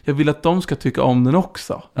 Att jag vill att de ska tycka om den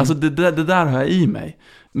också. Alltså det där har jag i mig.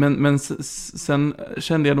 Men sen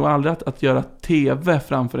kände jag nog aldrig att göra tv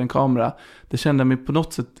framför en kamera. Det kände jag mig på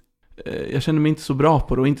något sätt, jag kände mig inte så bra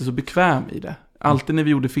på det och inte så bekväm i det. Alltid när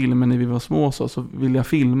vi gjorde filmer när vi var små så ville jag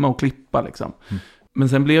filma och klippa liksom. Men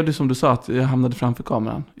sen blev det som du sa, att jag hamnade framför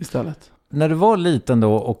kameran istället. När du var liten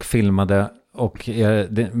då och filmade och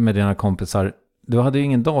med dina kompisar, du hade ju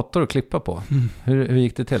ingen dator att klippa på. Hur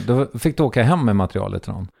gick det till? Då fick du åka hem med materialet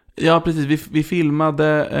till någon? Ja, precis. Vi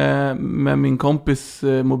filmade med min kompis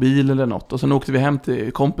mobil eller något. Och sen åkte vi hem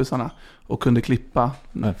till kompisarna och kunde klippa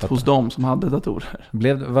hos dem som hade datorer.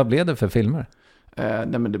 Vad blev det för filmer?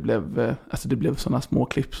 Nej, men det blev sådana små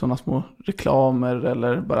klipp, sådana små reklamer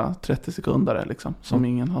eller bara 30 sekunder liksom, som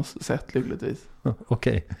ingen har sett lyckligtvis.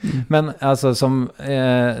 Okej. Men alltså som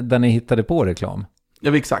där ni hittade på reklam?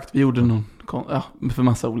 Ja, exakt. Vi gjorde någon för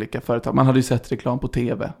massa olika företag. Man hade ju sett reklam på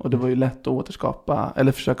tv och det var ju lätt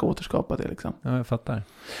att försöka återskapa det liksom. Ja, jag fattar.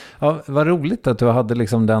 Ja, vad roligt att du hade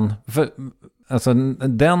liksom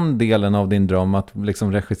den delen av din dröm att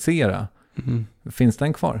liksom regissera. Finns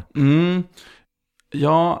den kvar?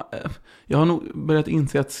 Ja, jag har nog börjat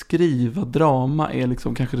inse att skriva drama är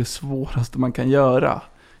liksom kanske det svåraste man kan göra.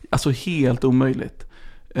 Alltså helt omöjligt.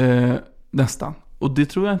 Nästan. Och det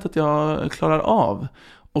tror jag inte att jag klarar av.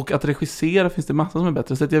 Och att regissera finns det massa som är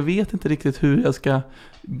bättre. Så att jag vet inte riktigt hur jag ska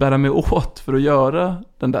bära mig åt för att göra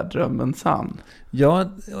den där drömmen sann.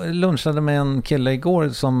 Jag lunchade med en kille igår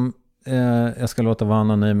som, jag ska låta vara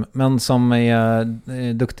anonym, men som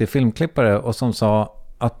är duktig filmklippare och som sa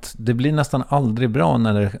att det blir nästan aldrig bra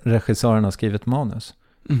när regissören har skrivit manus.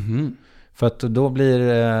 Mhm. För att då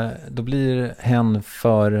blir hen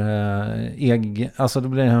för alltså då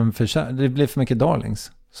blir hen för det blir för mycket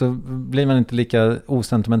darlings. Så blir man inte lika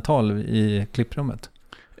osentimental i klipprummet.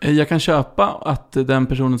 Jag kan köpa att den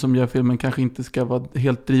personen som gör filmen kanske inte ska vara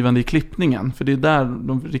helt drivande i klippningen. För det är där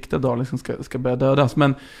de riktiga darlingsen ska börja dödas.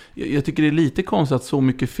 Men jag tycker det är lite konstigt att så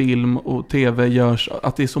mycket film och tv görs,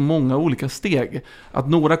 att det är så många olika steg. Att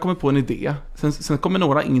några kommer på en idé, sen kommer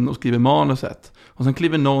några in och skriver manuset. Och sen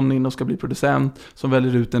kliver någon in och ska bli producent som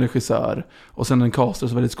väljer ut en regissör. Och sen en caster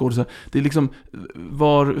som väljer ett skådespelare. Det är liksom,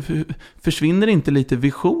 försvinner inte lite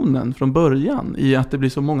visionen från början i att det blir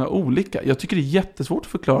så många olika? Jag tycker det är jättesvårt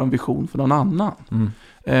att förklara en vision för någon annan.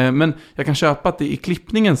 Men jag kan köpa att det i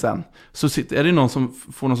klippningen sen så är det någon som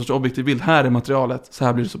får någon sorts objektiv bild. Här är materialet, så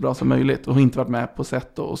här blir det så bra som möjligt. Och har inte varit med på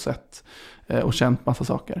set och känt massa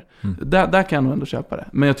saker. Där kan jag nog ändå köpa det.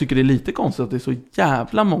 Men jag tycker det är lite konstigt att det är så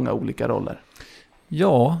jävla många olika roller.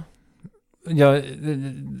 Ja,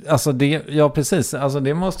 precis. Alltså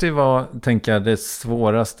det måste ju vara, tänker jag, det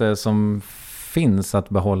svåraste som finns att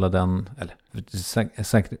behålla den, eller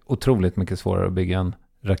säkert otroligt mycket svårare att bygga en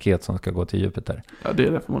raket som ska gå till Jupiter. Ja, det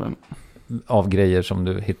är det förmodligen. Av grejer som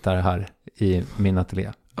du hittar här i min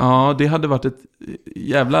ateljé. Ja, det hade varit ett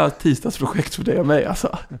jävla tisdagsprojekt för dig och mig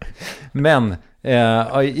alltså. Men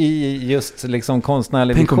i just liksom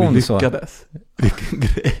konstnärlig vision så. Tänk om vi lyckades. Vilken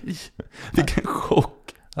grej. Vilken chock.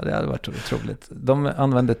 Ja, det hade varit otroligt. De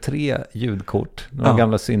använde 3 ljudkort, några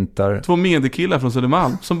gamla syntar. 2 mediekillar från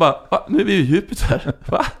Södermalm som bara, nu är vi i Jupiter.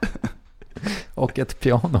 Va? Och ett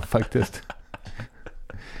piano faktiskt.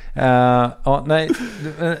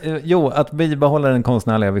 Att bibehålla den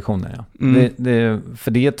konstnärliga visionen, ja.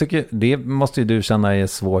 För det måste ju du känna är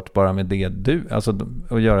svårt bara med det alltså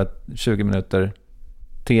att göra 20 minuter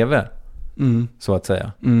tv, så att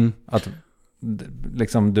säga. Att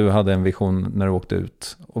liksom du hade en vision när du åkte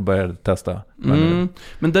ut och började testa.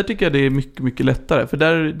 Men där tycker jag det är mycket, mycket lättare. För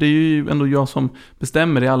där, det är ju ändå jag som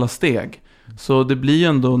bestämmer i alla steg. Så det blir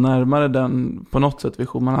ändå närmare den på något sätt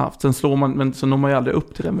vision man har haft. Sen så når man ju aldrig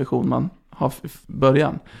upp till den vision man har i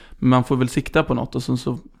början. Men man får väl sikta på något och sen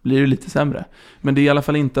så blir det lite sämre. Men det är i alla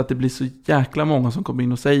fall inte att det blir så jäkla många som kommer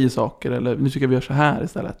in och säger saker. Eller nu tycker jag vi gör så här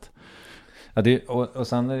istället. Ja, och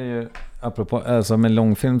sen är det ju, apropå, alltså med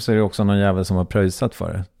långfilm så är det också någon jävel som har pröjsat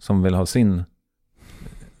för det. Som vill ha sin...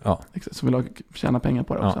 Ja. Som vill tjäna pengar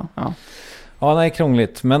på det också. Ja, nej,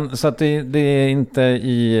 krångligt. Men så att det är inte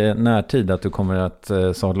i närtid att du kommer att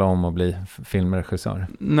sadla om och bli filmregissör?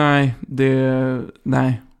 Nej.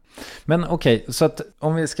 Men okej, så att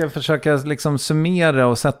om vi ska försöka liksom summera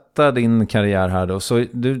och sätta din karriär här då. Så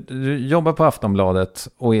du jobbar på Aftonbladet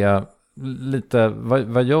och är lite...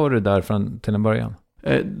 Vad gör du där till en början?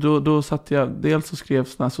 Då satt jag, dels så skrev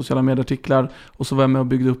såna här sociala medieartiklar och så var jag med och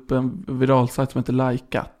byggde upp en viralsajt som heter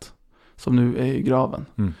Likat, som nu är i graven.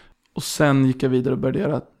 Och sen gick jag vidare och började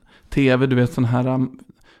göra tv, du vet sån här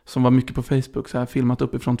som var mycket på Facebook, så här filmat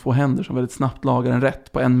uppifrån 2 händer som väldigt snabbt lagar en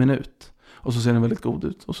rätt på 1 minut. Och så ser den väldigt god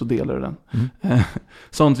ut och så delar du den.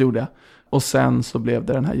 Sånt gjorde jag. Och sen så blev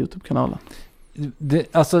det den här YouTube-kanalen.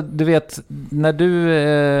 Alltså du vet, när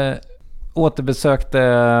du återbesökte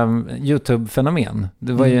YouTube-fenomen,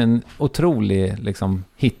 det var ju en otrolig liksom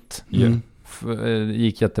hit.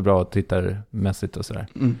 Gick jättebra tittarmässigt och sådär.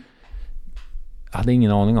 Jag hade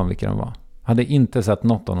ingen aning om vilka de var. Hade inte sett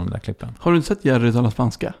något av de där klippen. Har du inte sett Jerry tala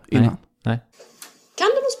spanska innan? Nej. Kan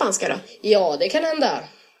du någon spanska då? Ja, det kan hända.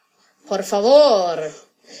 Por favor.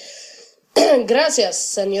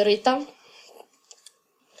 Gracias, señorita.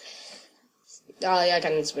 Ja, jag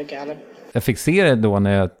kan inte så mycket heller. Jag fick se det då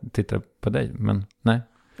när jag tittade på dig, men nej.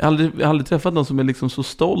 Jag har aldrig träffat någon som är liksom så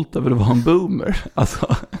stolt över att vara en boomer.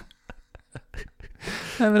 Alltså...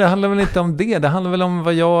 Nej, men det handlar väl inte om det. Det handlar väl om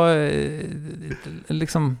vad jag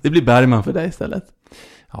liksom... Det blir Bergman för dig istället.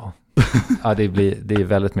 Ja, det är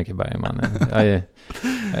väldigt mycket Bergman. Jag är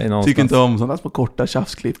någonstans... Tycker inte om sådana små korta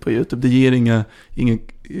tjafsklipp på YouTube. Det ger ingen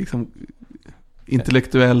liksom,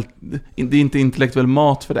 intellektuell... Det är inte intellektuell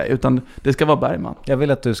mat för dig, utan det ska vara Bergman. Jag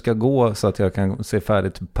vill att du ska gå så att jag kan se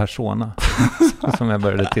färdigt Persona som jag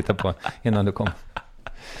började titta på innan du kom.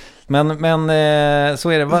 Men så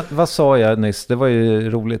är det. Vad sa jag nyss? Det var ju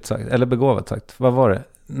roligt sagt. Eller begåvat sagt. Vad var det?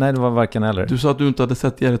 Nej, det var varken eller. Du sa att du inte hade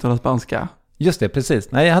sett Jerry tala spanska. Just det,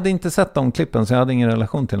 precis. Nej, jag hade inte sett de klippen så jag hade ingen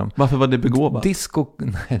relation till dem. Varför var det begåvat? Disco...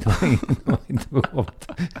 Nej, det var inte begåvat.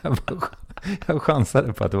 Jag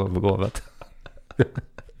chansade på att det var begåvat.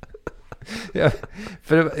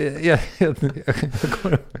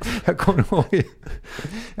 Jag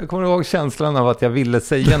kommer ihåg känslan av att jag ville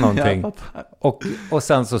säga någonting. Och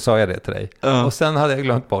sen så sa jag det till dig. Och sen hade jag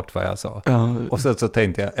glömt bort vad jag sa. Och sen så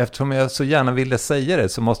tänkte jag, eftersom jag så gärna ville säga det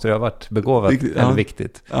så måste det ha varit begåvat eller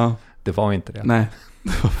viktigt. Det var inte det. Nej.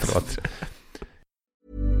 Förlåt.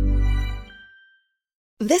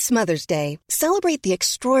 This Mother's Day, celebrate the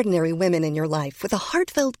extraordinary women in your life with a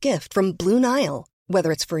heartfelt gift from Blue Nile.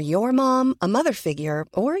 Whether it's for your mom, a mother figure,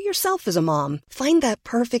 or yourself as a mom, find that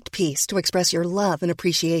perfect piece to express your love and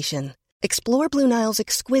appreciation. Explore Blue Nile's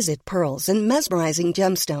exquisite pearls and mesmerizing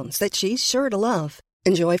gemstones that she's sure to love.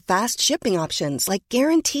 Enjoy fast shipping options like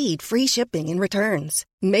guaranteed free shipping and returns.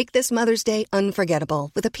 Make this Mother's Day unforgettable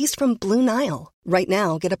with a piece from Blue Nile. Right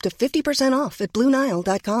now, get up to 50% off at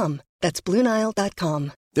BlueNile.com. That's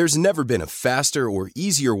BlueNile.com. There's never been a faster or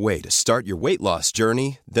easier way to start your weight loss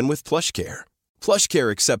journey than with PlushCare.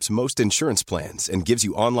 PlushCare accepts most insurance plans and gives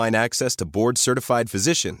you online access to board-certified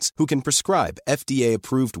physicians who can prescribe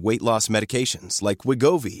FDA-approved weight loss medications like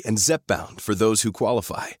Wegovy and Zepbound for those who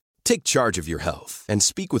qualify. Take charge of your health and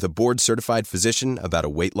speak with a board-certified physician about a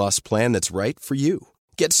weight loss plan that's right for you.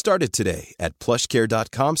 Get started today at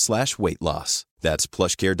plushcare.com/weightloss. That's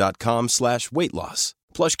plushcare.com/weightloss.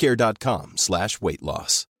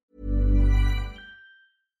 plushcare.com/weightloss.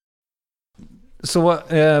 Så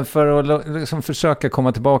för att liksom försöka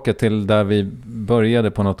komma tillbaka till där vi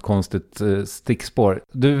började på något konstigt stickspår.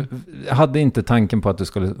 Du hade inte tanken på att du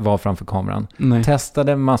skulle vara framför kameran. Nej.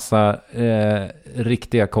 Testade massa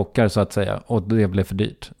riktiga kockar så att säga. Och det blev för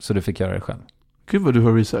dyrt. Så du fick göra det själv. Gud vad du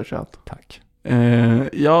har researchat. Tack.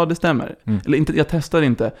 Ja, det stämmer. Eller inte, jag testade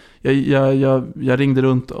inte. Jag ringde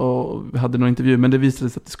runt och hade någon intervju. Men det visade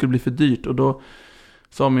sig att det skulle bli för dyrt. Och då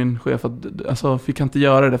sa min chef att alltså, vi kan inte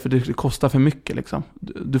göra det för det kostar för mycket liksom.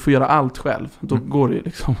 Du får göra allt själv. Då går det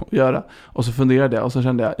liksom att göra. Och så funderade jag och så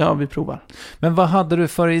kände jag, ja vi provar. Men vad hade du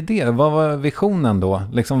för idé? Vad var visionen då?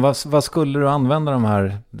 Liksom, vad skulle du använda de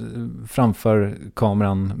här framför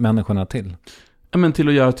kameran människorna till? Ja, men till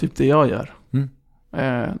att göra typ det jag gör.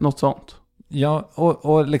 Något sånt. Ja,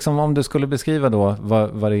 och liksom om du skulle beskriva då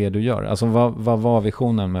vad det är du gör. Alltså vad var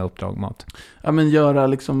visionen med Uppdrag Mat? Ja, men göra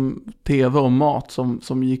liksom tv och mat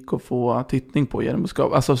som gick att få tittning på genom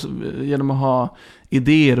att ha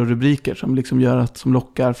idéer och rubriker som liksom som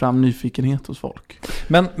lockar fram nyfikenhet hos folk.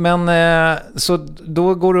 Men så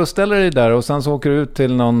då går du och ställer dig där och sen så åker du ut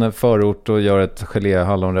till någon förort och gör ett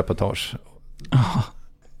gelé-hallon-reportage.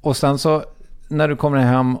 Och sen så när du kommer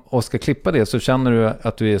hem och ska klippa det så känner du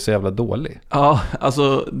att du är så jävla dålig. Ja,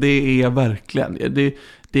 alltså det är verkligen.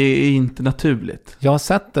 Det är inte naturligt. Jag har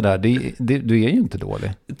sett det där. Du är ju inte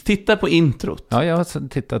dålig. Titta på introt. Ja, jag har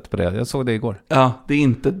tittat på det. Jag såg det igår. Ja, det är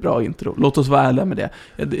inte ett bra intro. Låt oss vara ärliga med det.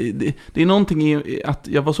 Det är någonting i att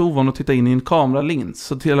jag var så ovan att titta in i en kameralins.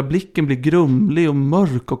 Så att hela blicken blir grumlig och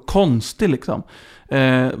mörk och konstig liksom.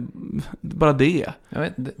 Bara det.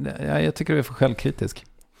 Jag tycker du är för självkritisk.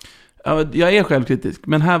 Jag är självkritisk,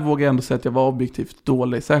 men här vågar jag ändå säga att jag var objektivt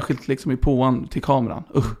dålig. Särskilt liksom i påan till kameran.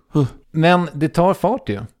 Men det tar fart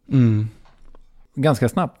ju. Ganska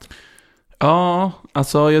snabbt. Ja,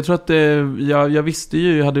 alltså jag tror att jag visste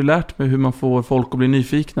ju, jag hade ju lärt mig hur man får folk att bli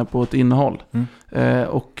nyfikna på ett innehåll.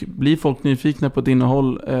 Och blir folk nyfikna på ett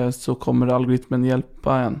innehåll så kommer algoritmen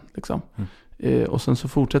hjälpa en liksom. Och sen så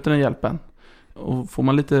fortsätter den hjälpa en. Och får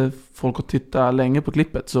man lite folk att titta länge på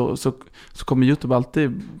klippet så kommer YouTube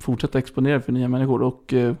alltid fortsätta exponera för nya människor.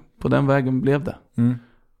 Och på den vägen blev det.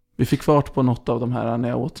 Vi fick fart på något av de här när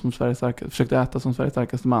jag åt som Sveriges starkaste, försökte äta som Sveriges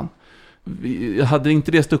starkaste man. Hade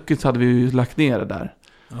inte det stuckit så hade vi ju lagt ner det där.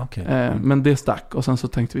 Okay. Men det stack och sen så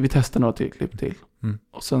tänkte vi testar några till klipp till.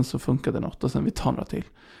 Och sen så funkade något och sen vi tar några till.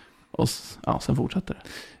 Och sen fortsätter det.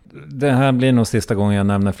 Det här blir nog sista gången jag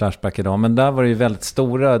nämner Flashback idag. Men där var det ju väldigt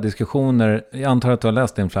stora diskussioner. Jag antar att du har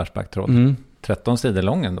läst din Flashback-tråd. 13 sidor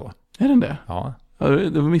lång ändå. Är den det? Ja.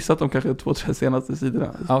 Du har missat de kanske 2-3 senaste sidorna.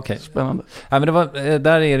 Okay. Spännande. Ja, men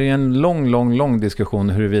där är det ju en lång diskussion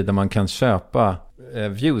huruvida man kan köpa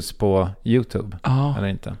views på YouTube eller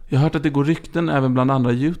inte. Jag har hört att det går rykten även bland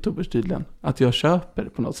andra YouTubers tydligen. Att jag köper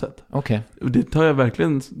på något sätt. Okej. Det tar jag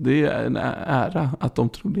verkligen, det är en ära att de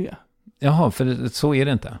tror det. Jaha, för så är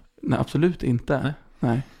det inte. Nej, absolut inte.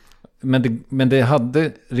 Nej. Men det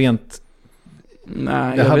hade rent...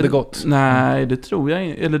 Nej, det hade gått. Nej, det tror jag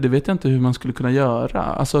inte. Eller det vet jag inte hur man skulle kunna göra.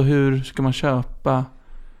 Alltså hur ska man köpa...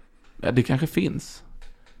 Ja, det kanske finns.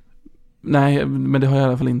 Nej, men det har jag i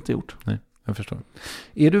alla fall inte gjort. Nej. Jag förstår.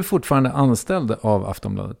 Är du fortfarande anställd av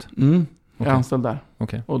Aftonbladet? Jag är anställd där.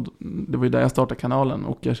 Okay. Och det var ju där jag startade kanalen.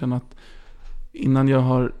 Och jag känner att innan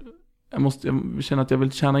jag känner att jag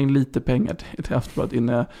vill tjäna in lite pengar till Aftonbladet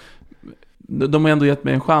innan de har ändå gett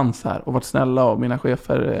mig en chans här och varit snälla och mina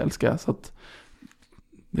chefer älskar, så att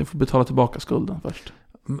jag får betala tillbaka skulden först.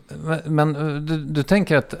 Men du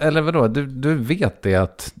tänker att, eller vadå, du vet det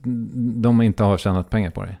att de inte har tjänat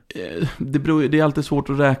pengar på dig? Det är alltid svårt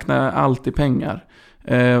att räkna allt i pengar.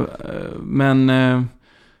 Men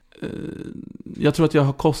jag tror att jag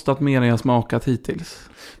har kostat mer än jag smakat hittills.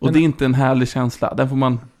 Och det är inte en härlig känsla. Den får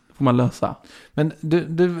man lösa. Men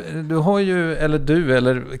du har ju,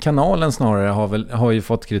 eller kanalen snarare har ju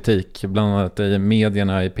fått kritik bland annat i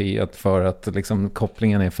medierna i P1 för att liksom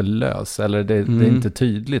kopplingen är för lös. Eller det är inte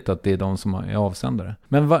tydligt att det är de som är avsändare.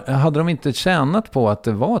 Men hade de inte tjänat på att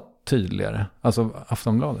det var tydligare? Alltså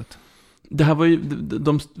Aftonbladet? Det här var ju,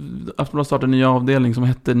 Aftonbladet startade en ny avdelning som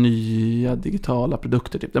hette nya digitala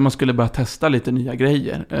produkter typ, där man skulle bara testa lite nya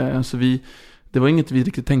grejer. Så det var inget vi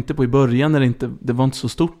riktigt tänkte på i början när det var inte så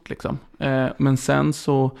stort liksom. Men sen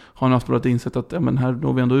så har Aftonbladet insett att men här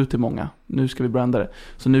når vi ändå ut till många. Nu ska vi branda det.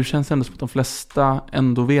 Så nu känns det ändå som att de flesta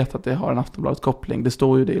ändå vet att det har en Aftonbladet-koppling. Det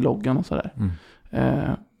står ju det i loggan och sådär.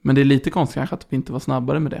 Men det är lite konstigt kanske att vi inte var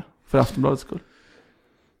snabbare med det. För Aftonbladets skull.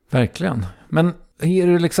 Verkligen. Men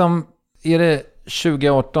är det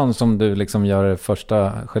 2018 som du liksom gör det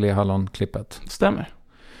första geléhallon-klippet? Stämmer.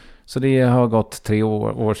 Så det har gått 3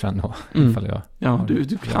 år sedan då.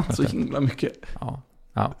 Du kan så himla mycket. Ja.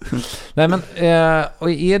 Nej men,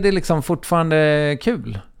 och är det liksom fortfarande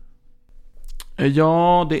kul?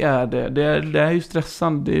 Ja, det är det. Det är ju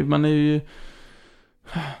stressande. Man är ju...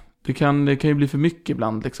 Det kan ju bli för mycket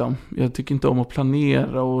ibland liksom. Jag tycker inte om att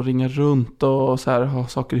planera och ringa runt och så här, ha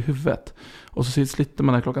saker i huvudet. Och så sitter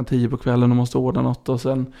man där klockan 10 på kvällen och måste ordna något och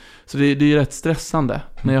sen... Så det är ju rätt stressande.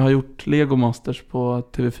 När jag har gjort Lego Masters på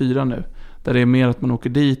TV4 nu, där det är mer att man åker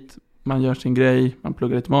dit, man gör sin grej, man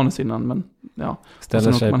pluggar ett manus innan, men ja.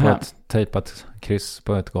 Ställer sig på ett tejpat kryss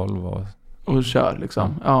på ett golv och kör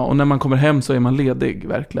liksom. Ja, och när man kommer hem så är man ledig,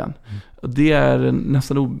 verkligen. Och det är en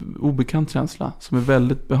nästan obekant känsla som är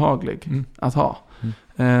väldigt behaglig att ha.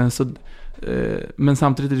 Men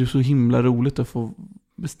samtidigt är det så himla roligt att få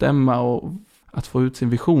bestämma och att få ut sin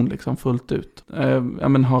vision liksom fullt ut.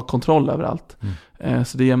 Ha kontroll över allt.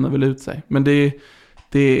 Så det jämnar väl ut sig. Men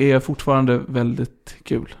det är fortfarande väldigt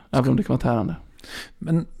kul, även om det kan vara tärande.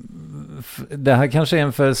 Men det här kanske är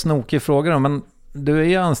en för snokig fråga då, men du är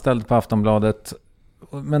ju anställd på Aftonbladet,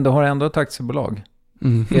 men du har ändå ett aktiebolag.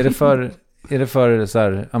 Är det för så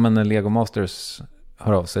här, när Lego Masters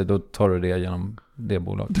hör av sig, då tar du det genom det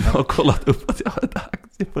bolaget? Du har kollat upp att jag har ett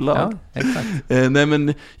aktiebolag. Ja, exakt. Nej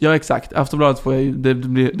men, ja exakt. Aftonbladet får jag ju,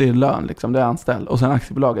 det är lön liksom, det är anställd. Och sen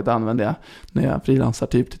aktiebolaget använder jag när jag frilansar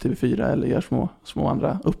typ till TV4 eller gör små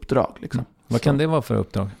andra uppdrag liksom. Vad kan det vara för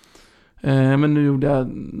uppdrag? Men nu gjorde jag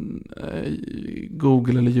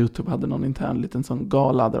Google eller YouTube hade någon intern liten sån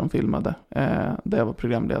gala där de filmade, där jag var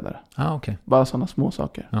programledare. Okay. Bara sådana små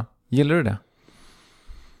saker. Ja. Gillar du det?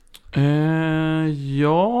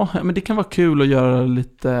 Ja, men det kan vara kul att göra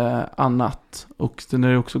lite annat. Och den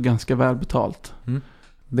är också ganska välbetalt.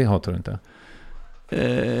 Det hatar du inte?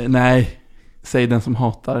 Nej, säg den som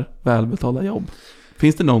hatar välbetalda jobb.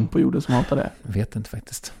 Finns det någon på jorden som hatar det? Jag vet inte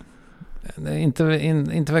faktiskt. Inte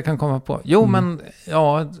vad jag kan komma på. Jo, men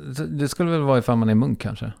ja, det skulle väl vara ifall man är munk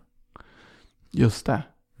kanske. Just det.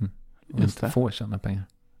 Just det. Får tjäna pengar.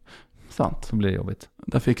 Sant. Så blir det jobbigt.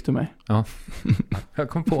 Där fick du mig. Ja, jag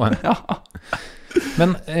kom på en. Ja.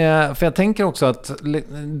 Men för jag tänker också att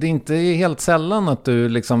det inte är helt sällan att du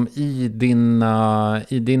liksom i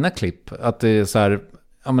dina klipp, att det är så här,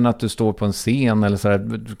 att du står på en scen eller så här,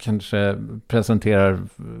 du kanske presenterar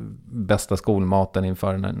bästa skolmaten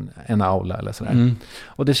inför en aula eller så där.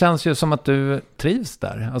 Och det känns ju som att du trivs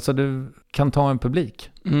där. Alltså du kan ta en publik.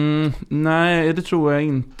 Nej, det tror jag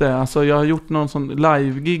inte. Alltså jag har gjort någon sån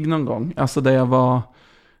live-gig någon gång. Alltså där jag var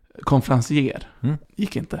konferencier.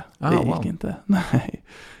 Gick inte. Gick inte. Nej.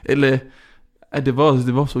 Eller det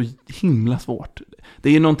var så himla svårt.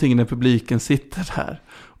 Det är någonting när publiken sitter där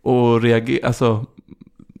och reagerar.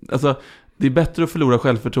 Alltså det är bättre att förlora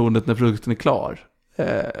självförtroendet när produkten är klar.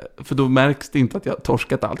 För då märks det inte att jag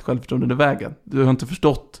torskat allt självförtroende under vägen. Du har inte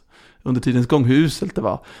förstått under tidens gång hur uselt det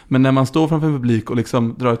var. Men när man står framför en publik och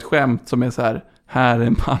liksom drar ett skämt som är så här är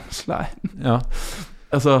en punchline. Ja.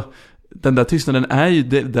 Alltså den där tystnaden är ju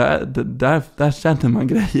där känner man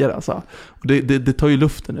grejer alltså. Och det tar ju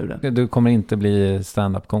luften ur den. Du kommer inte bli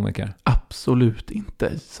stand-up-komiker? absolut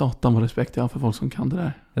inte. Satan vad respekt jag har för folk som kan det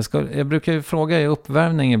där. Jag brukar ju fråga i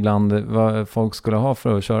uppvärmning ibland vad folk skulle ha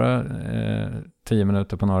för att köra 10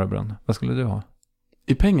 minuter på Norra Brunn. Vad skulle du ha?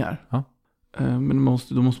 I pengar? Ja. Men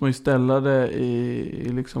då måste man ju ställa det i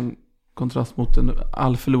liksom kontrast mot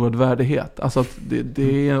all förlorad värdighet. Alltså att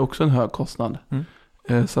det är också en hög kostnad.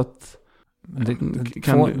 Så att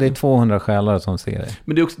det är 200 själar som ser det.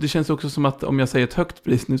 Men det känns också som att om jag säger ett högt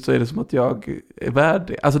pris nu så är det som att jag är värd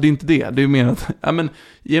det. Alltså det är inte det. Det är mer att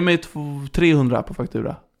ge mig 300 på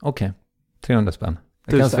faktura. Okej. 300 spänn.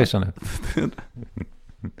 Jag kan swisha nu.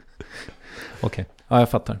 Okej. Ja, jag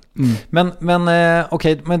fattar.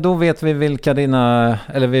 Men då vet vi vilka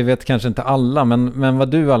eller vi vet kanske inte alla, men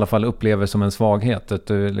vad du i alla fall upplever som en svaghet, att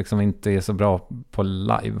du liksom inte är så bra på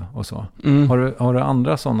live och så. Har du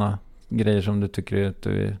andra sådana grejer som du tycker att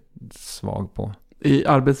du är svag på? I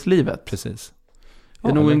arbetslivet? Precis.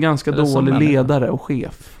 Jag är nog en ganska dålig ledare och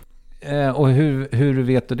chef. Och hur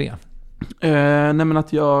vet du det? Nej men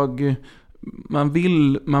att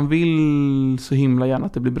man vill så himla gärna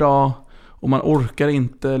att det blir bra. Och man orkar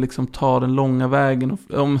inte liksom ta den långa vägen.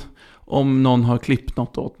 Om någon har klippt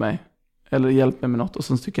något åt mig. Eller hjälpt mig med något. Och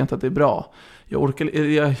sen tycker jag inte att det är bra. Jag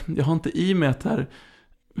har inte i mig att här.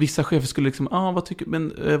 Vissa chefer skulle liksom,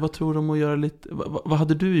 vad tror du om att göra lite, vad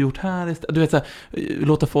hade du gjort här? Du vet såhär,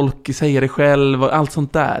 låta folk säga det själv och allt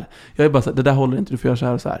sånt där. Jag är bara såhär, det där håller inte, du får göra så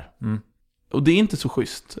här och så här. Och det är inte så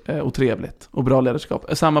schysst och trevligt och bra ledarskap.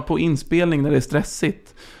 Samma på inspelning när det är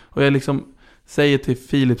stressigt. Och jag liksom säger till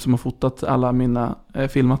Filip som har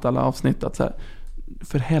filmat alla avsnitt att så här,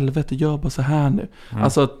 för helvete, gör bara så här nu.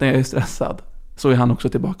 Alltså att när jag är stressad så är han också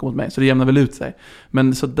tillbaka mot mig. Så det jämnar väl ut sig.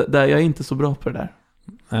 Men så där, jag är inte så bra på det där.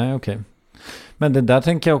 Nej, okej. Men det där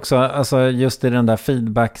tänker jag också, alltså just i den där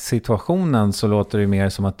feedback-situationen så låter det mer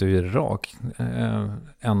som att du är rak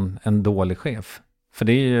än en dålig chef. För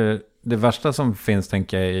det är ju det värsta som finns,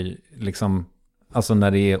 tänker jag, är liksom, alltså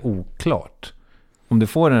när det är oklart. Om du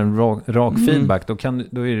får en rak feedback,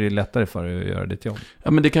 då är det lättare för dig att göra ditt jobb.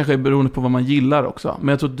 Ja, men det kanske är beroende på vad man gillar också. Men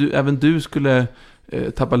jag tror även du skulle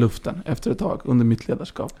tappa luften efter ett tag under mitt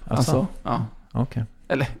ledarskap. Alltså, ja. Okej.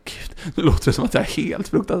 Eller, gud, nu låter det som att jag är helt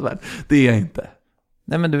fruktansvärd. Det är jag inte.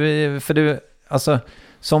 Nej, men alltså,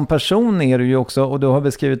 som person är du ju också, och du har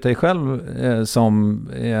beskrivit dig själv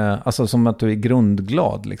som att du är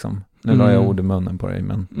grundglad, liksom. Nu la jag ord i munnen på dig,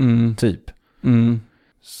 men typ.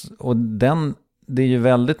 Och det är ju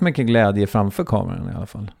väldigt mycket glädje framför kameran i alla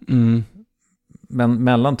fall. Men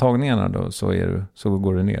mellan tagningarna då så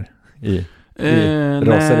går du ner i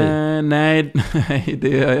raseri. Nej,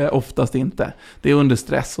 det är jag oftast inte. Det är under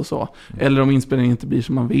stress och så. Eller om inspelningen inte blir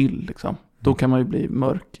som man vill, liksom. Då kan man ju bli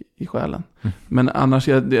mörk i själen. Men annars,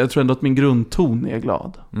 jag tror ändå att min grundton är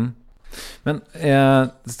glad. Men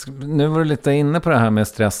nu var du lite inne på det här med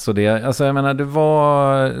stress och det. Alltså jag menar,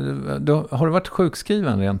 har du varit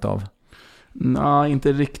sjukskriven rent av? Nej,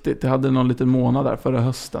 inte riktigt. Jag hade någon liten månad där förra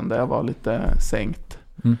hösten där jag var lite sänkt.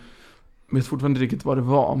 Jag vet fortfarande inte riktigt vad det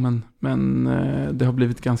var, men det har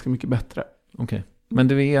blivit ganska mycket bättre. Okej.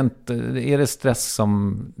 Men är det stress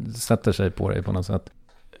som sätter sig på dig på något sätt?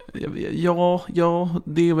 Ja,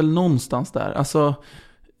 det är väl någonstans där. Alltså,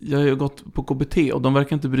 jag har ju gått på KBT och de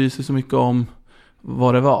verkar inte bry sig så mycket om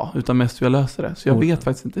vad det var, utan mest hur jag löser det. Så jag vet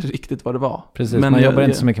faktiskt inte riktigt vad det var. Precis, men man jobbar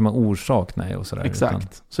inte så mycket med orsak, nej, och sådär.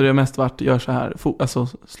 Exakt. Så det har mest varit, gör så här,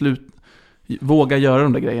 våga göra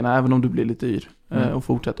de där grejerna, även om du blir lite yr, och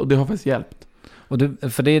fortsätt. Och det har faktiskt hjälpt.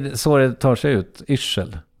 För det är så det tar sig ut,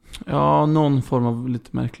 yrsel? Ja, någon form av lite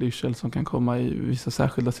märklig yrsel som kan komma i vissa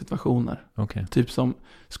särskilda situationer. Okay. Typ som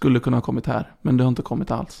skulle kunna ha kommit här, men det har inte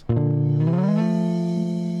kommit alls.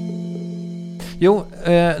 Jo,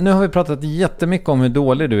 nu har vi pratat jättemycket om hur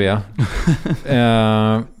dålig du är.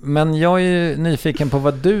 Men jag är nyfiken på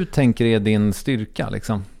vad du tänker är din styrka,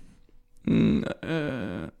 liksom.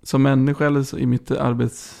 Som människa eller så i mitt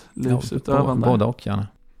arbetslivsutövande? Båda och, gärna.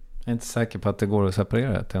 Jag är inte säker på att det går att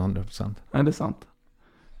separera det till 100%. Nej, det är sant.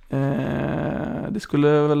 Det skulle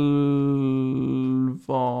väl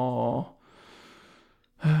vara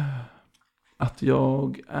att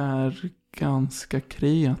jag är ganska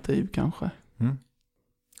kreativ, kanske.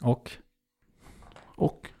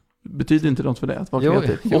 Och betyder inte något för det att vara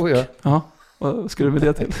kreativ? Jo, ja. Ja. Vad ska du med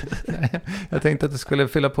det till? Jag tänkte att du skulle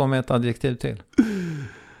fylla på med ett adjektiv till.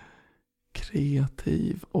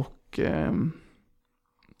 Kreativ och...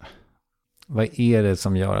 Vad är det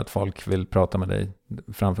som gör att folk vill prata med dig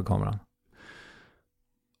framför kameran?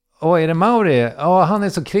 Är det Mauri? Han är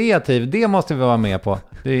så kreativ. Det måste vi vara med på.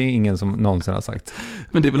 Det är ingen som någonsin har sagt.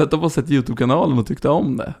 Men det är väl att de har sett YouTube-kanalen och tyckte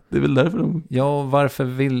om det. Det är väl därför de... Ja, varför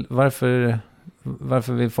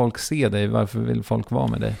vill folk se dig? Varför vill folk vara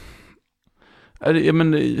med dig?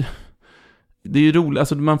 Men det är ju roligt,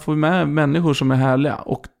 alltså man får med människor som är härliga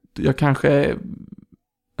och jag kanske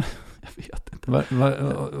jag vet inte.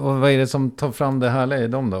 Och vad är det som tar fram det härliga i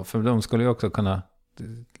dem då? För de skulle ju också kunna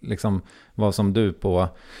liksom vara som du på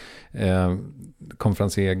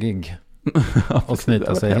konferencier-gig och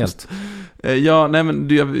knyta sig helt. Ja, nej men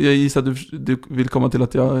jag gissar att du vill komma till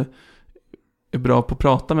att jag är bra på att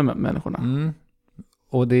prata med människorna.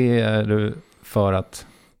 Och det är du för att...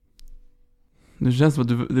 Nu känns det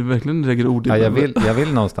som att du verkligen lägger ord i ja, jag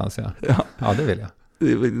vill någonstans, ja. Ja, det vill jag.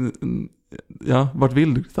 Ja, vart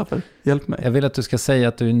vill du, Kristoffer? Hjälp mig. Jag vill att du ska säga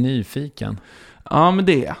att du är nyfiken. Ja, men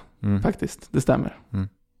det är jag. Faktiskt, det stämmer.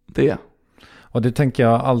 Det är jag. Och det tänker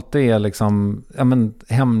jag alltid är liksom,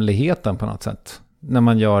 hemligheten på något sätt. När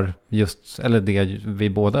man gör just, eller det vi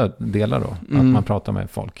båda delar då. Att man pratar med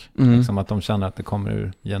folk. Liksom att de känner att det kommer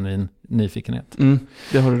ur genuin nyfikenhet.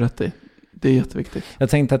 Det har du rätt i. Det är jätteviktigt. Jag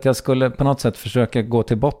tänkte att jag skulle på något sätt försöka gå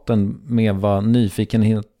till botten med vad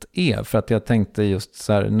nyfikenhet är. För att jag tänkte just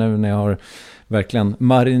så här, nu när jag har verkligen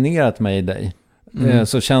marinerat mig i dig.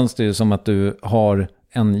 Så känns det ju som att du har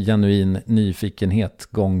en genuin nyfikenhet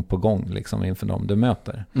gång på gång liksom inför dem du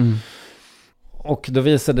möter. Och då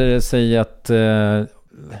visade det sig att,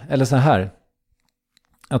 eller så här,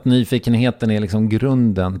 att nyfikenheten är liksom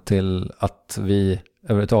grunden till att vi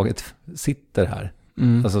överhuvudtaget sitter här.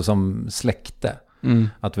 Alltså som släkte.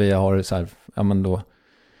 Att vi har så här, ja men då,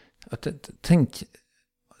 tänk,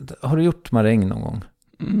 har du gjort maräng någon gång?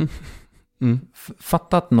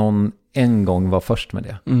 Fatta att någon en gång var först med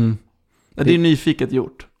det. Det är nyfiket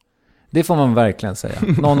gjort. Det får man verkligen säga.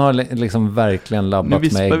 Någon har liksom verkligen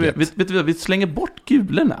labbat med ägget. Vet du, vi slänger bort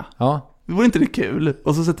kulorna. Ja. Det vore inte det kul?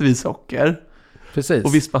 Och så sätter vi socker. Precis.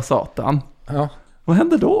 Och vispar satan. Ja. Vad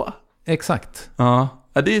händer då? Exakt. Ja,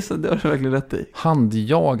 det har du verkligen rätt i.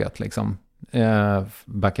 Handjagat liksom.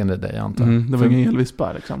 Back in the day, antar jag. Det var ingen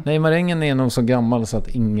elvispar liksom. Nej, marängen är nog så gammal så att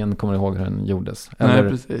ingen kommer ihåg hur den gjordes.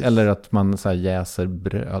 Eller att man så här jäser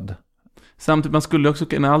bröd. Samtidigt, man skulle också,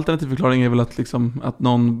 en alternativ förklaring är väl att liksom, att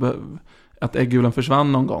att äggulan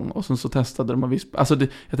försvann någon gång och sen så testade de att vispa. Alltså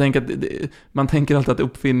jag tänker att man tänker alltid att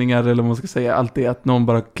uppfinningar, eller vad man ska säga, allt är att någon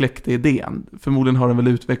bara kläckte idén. Förmodligen har den väl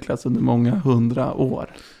utvecklats under många 100 år.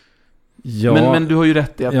 Ja. Men du har ju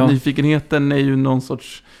rätt i att nyfikenheten är ju någon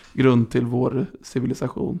sorts grund till vår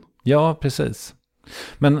civilisation. Ja, precis.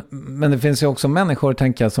 Men det finns ju också människor,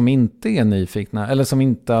 tänker jag, som inte är nyfikna. Eller som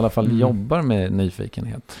inte i alla fall jobbar med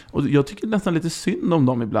nyfikenhet. Och jag tycker nästan lite synd om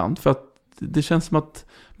dem ibland. För att det känns som att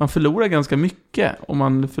man förlorar ganska mycket om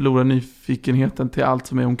man förlorar nyfikenheten till allt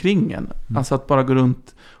som är omkring en. Alltså att bara gå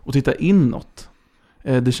runt och titta inåt.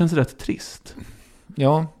 Det känns rätt trist.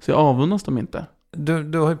 Ja. Så jag avundas dem inte.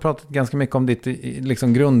 Du har ju pratat ganska mycket om ditt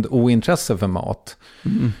liksom grundointresse för mat.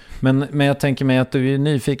 Men jag tänker mig att du är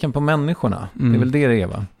nyfiken på människorna. Det är väl det är,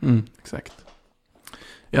 va? Exakt.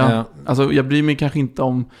 Ja, alltså jag bryr mig kanske inte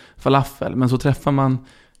om falafel, men så träffar man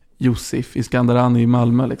Josef i Skandarani i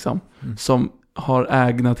Malmö liksom, som har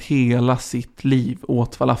ägnat hela sitt liv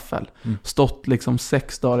åt falafel. Stått liksom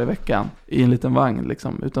 6 dagar i veckan i en liten vagn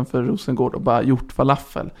liksom, utanför Rosengård och bara gjort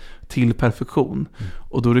falafel till perfektion.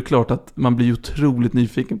 Och då är det klart att man blir otroligt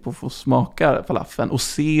nyfiken på att få smaka falafeln och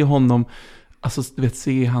se honom, alltså du vet,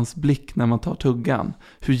 se hans blick när man tar tuggan.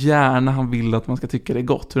 Hur gärna han vill att man ska tycka det är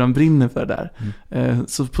gott, hur han brinner för det där.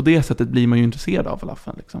 Så på det sättet blir man ju intresserad av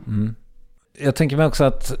falafeln liksom. Jag tänker mig också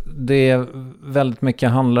att det väldigt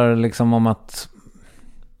mycket handlar liksom om att,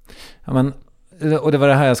 ja men, och det var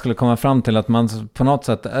det här jag skulle komma fram till, att man på något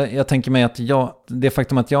sätt, jag tänker mig att det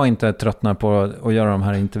faktum att jag inte tröttnar på att göra de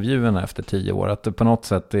här intervjuerna efter 10 år, att det på något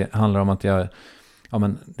sätt det handlar om att jag, ja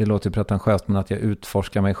men det låter ju pretentiöst, men att jag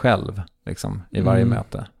utforskar mig själv liksom i varje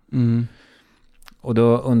möte. Och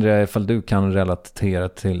då undrar jag ifall du kan relatera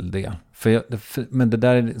till det. Men det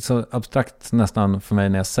där är så abstrakt nästan för mig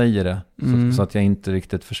när jag säger det. Så att jag inte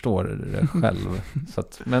riktigt förstår det själv.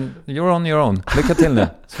 Men you're on your own. Lycka till nu.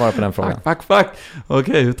 Svara på den frågan. Fuck.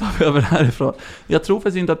 Okej, hur tar vi över härifrån? Jag tror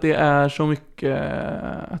faktiskt inte att det är så mycket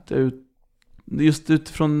att just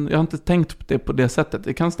utifrån, jag har inte tänkt på det på det sättet.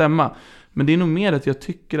 Det kan stämma. Men det är nog mer att jag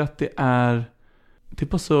tycker att det är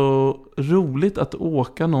bara så roligt att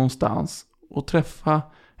åka någonstans och träffa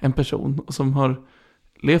en person som har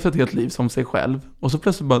levt ett helt liv som sig själv och så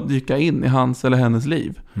plötsligt bara dyka in i hans eller hennes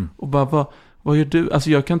liv och bara, vad gör du? Alltså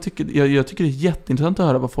jag tycker det är jätteintressant att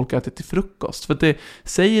höra vad folk äter till frukost, för att det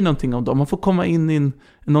säger någonting om dem. Man får komma in i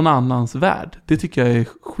någon annans värld. Det tycker jag är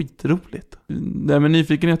skitroligt. Det med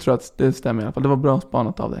nyfikenhet tror jag att det stämmer i alla fall. Det var bra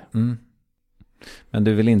spanat av dig. Men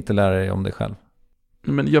du vill inte lära dig om dig själv?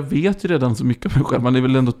 Men jag vet ju redan så mycket om mig själv. Man är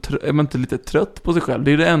väl ändå är man inte lite trött på sig själv?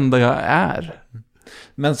 Det är det enda jag är.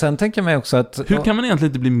 Men sen tänker jag mig också att... Hur kan man egentligen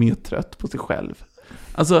inte bli mer trött på sig själv?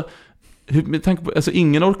 Alltså, med tanke på, alltså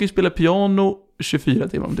ingen orkar ju spela piano 24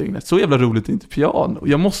 timmar om dygnet. Så jävla roligt är inte piano.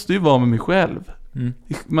 Jag måste ju vara med mig själv.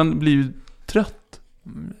 Man blir ju trött.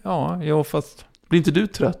 Ja, jo, fast... Blir inte du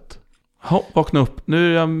trött? Vakna upp.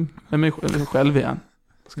 Nu är jag med mig själv igen.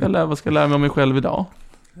 Vad ska jag lära mig om mig själv idag?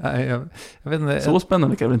 Nej, jag vet inte. Så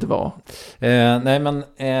spännande kan det inte vara. Nej, men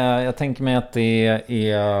jag tänker mig att det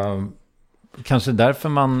är kanske därför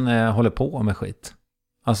man håller på med skit.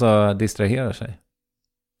 Alltså distraherar sig.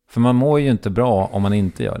 För man mår ju inte bra om man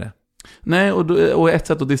inte gör det. Nej, och ett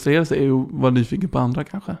sätt att distrahera sig är ju att vara nyfiken på andra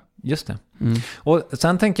kanske. Just det. Och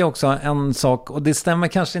sen tänker jag också en sak, och det stämmer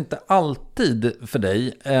kanske inte alltid för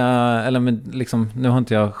dig, eller med, liksom, nu har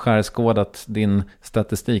inte jag skärskådat din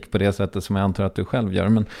statistik på det sättet som jag antar att du själv gör,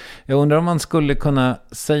 men jag undrar om man skulle kunna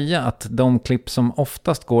säga att de klipp som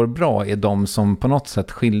oftast går bra är de som på något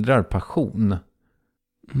sätt skildrar passion.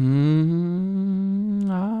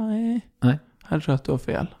 Nej. Här tror jag att du har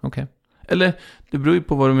fel. Okej. Eller, det beror ju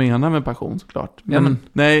på vad du menar med passion såklart. Men,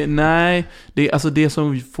 nej. Det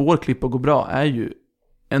som får klipp att gå bra är ju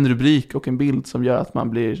en rubrik och en bild som gör att man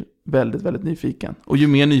blir väldigt, väldigt nyfiken. Och ju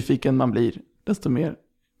mer nyfiken man blir, desto mer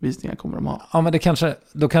visningar kommer de ha. Ja, men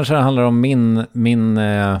då kanske det handlar om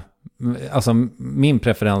min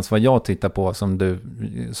preferens, vad jag tittar på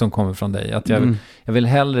som kommer från dig. Att jag vill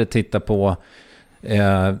hellre titta på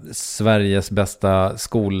Sveriges bästa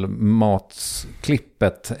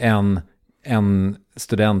skolmatsklippet än en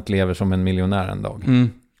student lever som en miljonär en dag.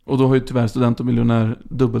 Och då har ju tyvärr student och miljonär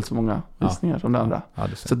dubbelt så många visningar som det andra. Ja,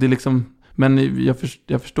 så det är liksom, men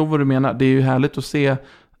jag förstår vad du menar. Det är ju härligt att se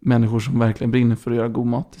människor som verkligen brinner för att göra god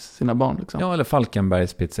mat till sina barn. Liksom. Ja, eller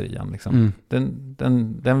Falkenbergs pizzerian. Liksom.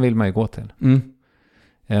 Den vill man ju gå till.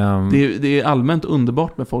 Det är allmänt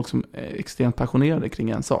underbart med folk som är extremt passionerade kring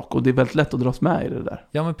en sak. Och det är väldigt lätt att dras med i det där.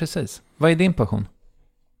 Ja, men precis. Vad är din passion?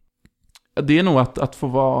 Det är nog att få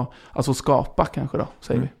vara, alltså skapa kanske då,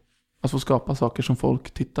 säger vi. Att få skapa saker som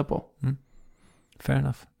folk tittar på. Fair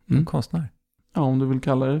enough. Du är konstnär. Ja, om du vill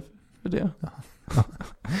kalla det för det.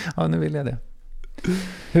 Ja, nu vill jag det.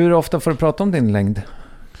 Hur ofta får du prata om din längd?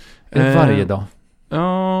 Varje dag?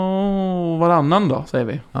 Ja, varannan dag, säger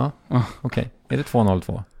vi. Ja, okej. Är det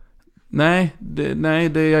 202? Nej,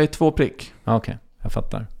 jag är 2 prick. Okej, jag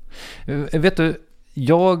fattar. Vet du,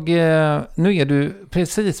 nu är du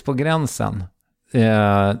precis på gränsen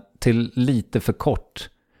till lite för kort.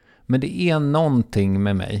 Men det är någonting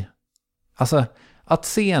med mig. Alltså, att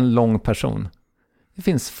se en lång person. Det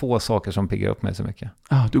finns få saker som piggar upp mig så mycket.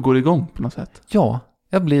 Du går igång på något sätt? Ja,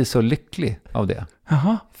 jag blir så lycklig av det.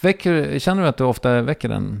 Jaha. Känner du att du ofta väcker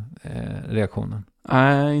den reaktionen?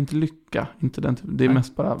 Nej, inte lycka. Inte den. Det är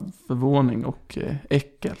mest bara förvåning och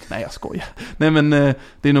äckel. Nej, jag skojar. Nej, men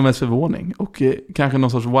det är nog mest förvåning. Och kanske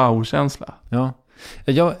någon sorts wow-känsla. Ja.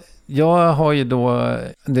 Jag har ju då...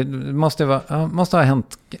 Det måste ha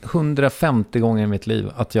hänt 150 gånger i mitt liv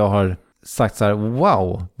att jag har sagt så här: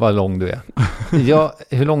 wow, vad lång du är.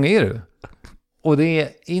 Hur lång är du? Och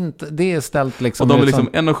det är ställt liksom... Och de är liksom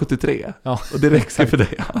 1,73. Ja, och det räcker för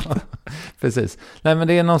dig. Precis. Nej, men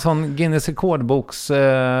det är någon sån Guinness rekordboks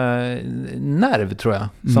nerv, tror jag,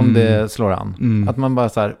 som det slår an. Att man bara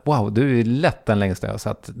så här: wow, du är lätt den längsta jag har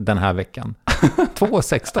sett den här veckan.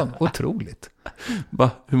 2,16, otroligt.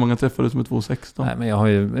 Hur många träffar du som är 2,16? Nej,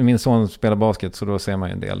 men min son spelar basket, så då ser man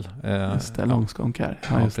ju en del. Just det, långskånkar.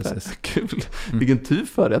 Ja, precis. Kul. Vilken tur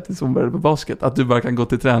för dig att din son började på basket. Att du bara kan gå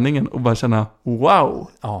till träningen och bara känna wow.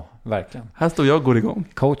 Ja, verkligen. Här står jag och går igång.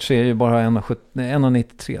 Coach är ju bara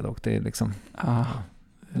 1,93 dock. Det är liksom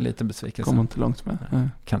lite besvikelse. Kommer inte långt med. Nej.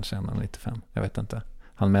 Kanske 1,95. Jag vet inte.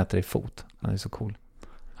 Han mäter i fot. Han är så cool.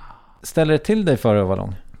 Ställer det till dig för att vara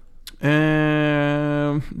lång?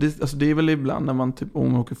 Det är väl ibland när man typ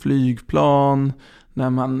åker flygplan, när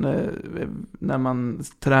man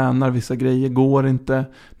tränar vissa grejer, går inte,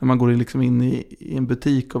 när man går liksom in i en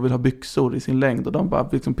butik och vill ha byxor i sin längd och de bara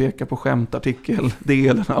liksom pekar på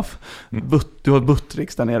skämtartikeldelen av du har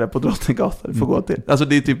Buttricks där nere på Drottninggatan, du får gå till. Alltså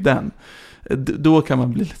det är typ den. Då kan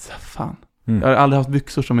man bli lite så här, fan. Jag har aldrig haft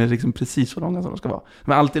byxor som är liksom precis så långa som de ska vara.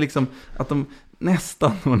 Men alltid liksom att de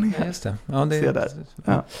nästan når ner. Ja, just det. Ja, det är där.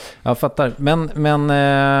 Ja. Jag fattar. Men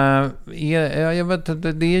jag vet,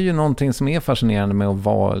 det är ju någonting som är fascinerande med att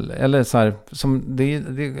vara, eller så här, som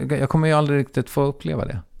jag kommer ju aldrig riktigt få uppleva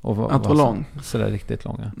det. Att vara lång. Så där riktigt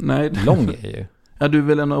långa. Nej. Lång är ju. Ja, du är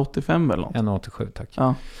väl 1,85 eller något? 1,87, tack.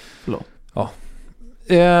 Ja, förlåt. Ja.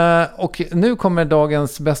 Och nu kommer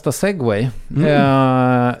dagens bästa segway.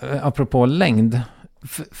 Apropå längd.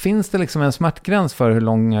 Finns det liksom en smärtgräns för hur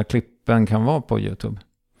långa klippen kan vara på YouTube?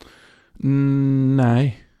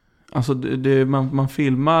 Nej. Alltså man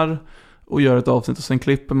filmar och gör ett avsnitt och sen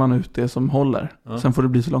klipper man ut det som håller. Ja. Sen får det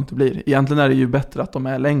bli så långt det blir. Egentligen är det ju bättre att de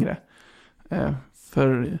är längre.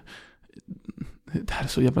 För det här är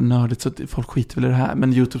så jävla nördigt så att folk skiter väl i det här.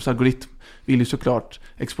 Men YouTubes algoritm vill ju såklart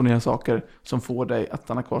exponera saker som får dig att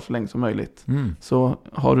stanna kvar så länge som möjligt. Så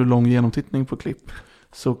har du lång genomtittning på klipp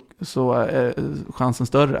så är chansen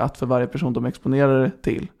större att för varje person de exponerar det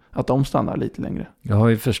till att de stannar lite längre. Jag har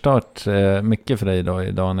ju förstört mycket för dig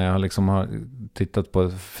idag när jag liksom har tittat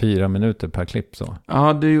på 4 minuter per klipp så.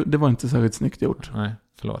 Ja, det var inte särskilt snyggt gjort. Nej,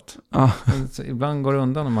 förlåt. Ja. Ibland går det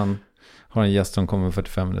undan när man har en gäst som kommer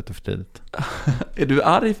 45 minuter för tidigt. Är du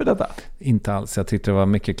arg för detta? Inte alls, jag tyckte det var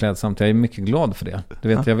mycket klädsamt. Jag är mycket glad för det. Du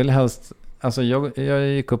vet, jag vill helst... Alltså jag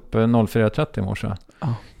gick upp 04.30 i morse.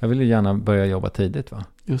 Jag vill ju gärna börja jobba tidigt, va?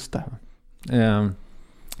 Just det.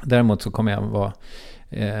 Däremot så kommer jag vara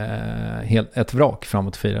helt ett vrak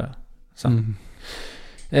framåt 4 sen.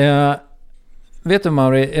 Vet du,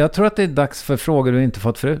 Mauri, jag tror att det är dags för frågor du inte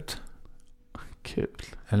fått förut. Kul.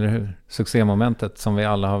 Eller hur? Succémomentet som vi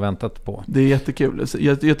alla har väntat på. Det är jättekul.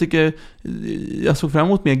 Jag tycker jag såg fram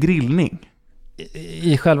emot mer grillning.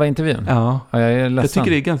 I själva intervjun? Ja. Jag är ledsen. Jag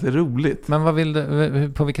tycker det är ganska roligt. Men vad vill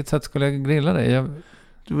du, på vilket sätt skulle jag grilla dig?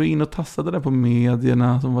 Du var inne och tassade där på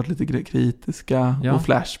medierna som var lite kritiska och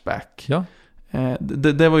Flashback. Ja.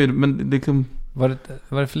 Det var ju, men det kom... Var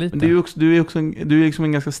det för lite? Men du är liksom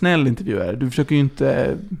en ganska snäll intervjuare. Du försöker ju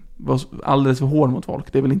inte vara alldeles för hård mot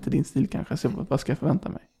folk. Det är väl inte din stil kanske. Så vad ska jag förvänta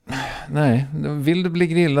mig? Nej, vill du bli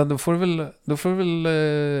grillad då får du väl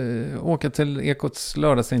åka till Ekots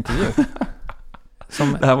lördagsintervju.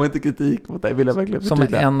 Det här var inte kritik mot dig, vill jag verkligen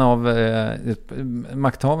förtydliga. Som en av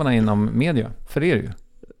makthavarna inom media. För det är det ju.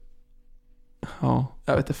 Ja,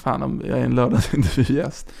 jag vet inte fan om jag är en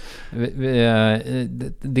lördagsintervjugäst.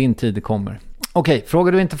 Din tid kommer. Okej,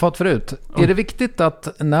 frågar du inte fått förut. Är det viktigt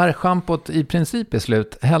att när schampot i princip är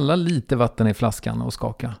slut hälla lite vatten i flaskan och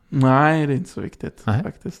skaka? Nej, det är inte så viktigt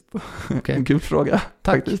faktiskt. Okay. En kul fråga.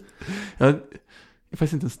 Tack. Faktiskt. Jag har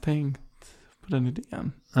faktiskt inte ens tänkt på den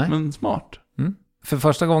idén. Nej. Men smart. För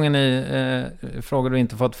första gången i frågor du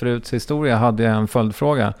inte fått förut historia hade jag en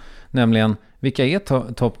följdfråga. Nämligen, vilka är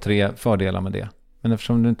topp 3 fördelar med det? Men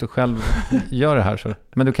eftersom du inte själv gör det här så...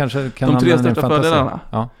 Men du kanske kan... De 3 största fördelarna?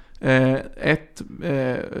 Ja. 1.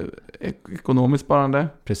 Ekonomiskt sparande.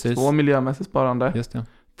 Precis. 2. Miljömässigt sparande. Just det.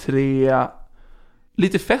 3.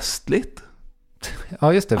 Lite festligt.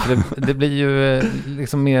 Ja, just det. För det blir ju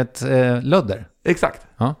liksom mer ett lödder. Exakt.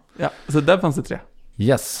 Ja. Så där fanns det 3.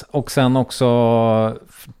 Yes, och sen också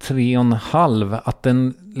 3,5 att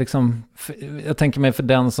den liksom, jag tänker mig för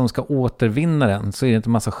den som ska återvinna den så är det inte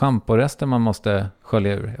massa schamporester man måste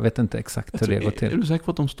skölja ur. Jag vet inte exakt hur det går till. Är du säker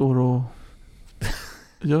på att de står och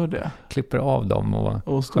gör det? Klipper av dem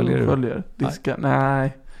och sköljer. Diska?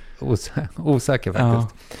 Nej. Osäker faktiskt. Ja.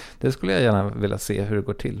 Det skulle jag gärna vilja se hur det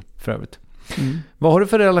går till för övrigt. Vad har du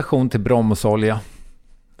för relation till bromsolja?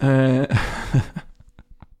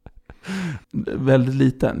 Väldigt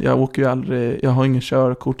liten. Jag åker ju aldrig, jag har ingen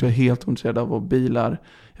körkort, jag är helt ointresserad av bilar.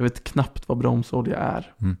 Jag vet knappt vad bromsolja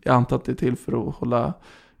är. Jag antar att det är till för att hålla,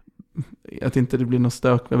 att inte det blir något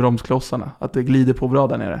stök med bromsklossarna, att det glider på bra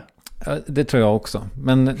där nere. Det tror jag också.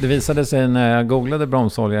 Men det visade sig när jag googlade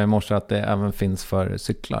bromsolja i morse att det även finns för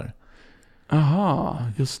cyklar. Aha,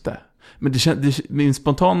 just det. Men min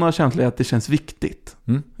spontana känsla är att det känns viktigt.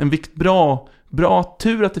 En bra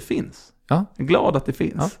tur att det finns. Ja. Jag är glad att det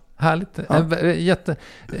finns. Ja, härligt.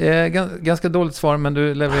 Ganska dåligt svar, men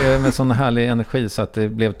du levererar med sån härlig energi så att det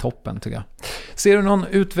blev toppen tycker jag. Ser du någon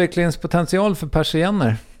utvecklingspotential för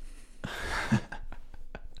persienner?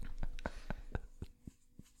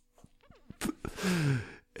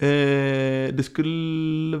 Det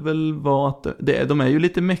skulle väl vara att de är ju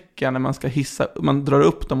lite mäcka när man ska hissa, man drar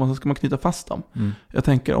upp dem och så ska man knyta fast dem. Jag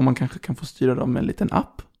tänker om man kanske kan få styra dem med en liten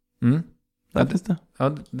app.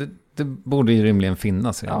 Det borde ju rimligen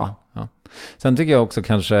finnas redan. Ja. Sen tycker jag också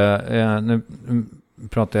kanske, nu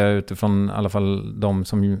pratar jag utifrån i alla fall de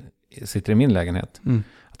som sitter i min lägenhet,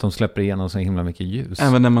 att de släpper igenom så himla mycket ljus.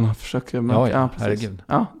 Även när man försöker... Ja, herregud.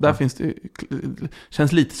 Ja, där finns det ju,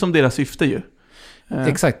 känns lite som deras syfte ju.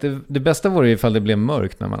 Exakt, det bästa vore ju ifall det blev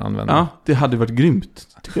mörkt när man använder det. Ja, det hade varit grymt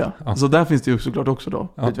tycker jag. Ja. Så där finns det ju såklart också då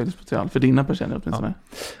utvecklingspotential för dina persienner åtminstone.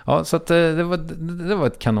 Ja, så att det var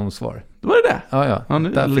ett kanonsvar. Det var det? Ja.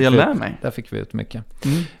 Nu jag lär mig. Där fick vi ut mycket.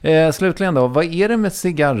 Slutligen då, vad är det med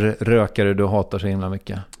cigarrrökare du hatar så himla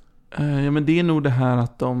mycket? Ja, men det är nog det här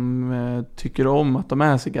att de tycker om att de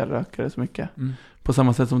är cigarrökare så mycket. På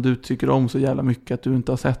samma sätt som du tycker om så jävla mycket att du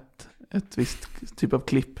inte har sett ett visst typ av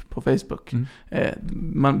klipp på Facebook.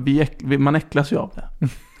 Man äcklas ju av det.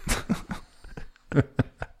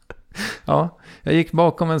 Ja, jag gick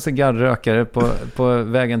bakom en cigarrökare på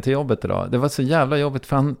vägen till jobbet idag. Det var så jävla jobbigt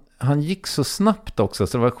för han gick så snabbt också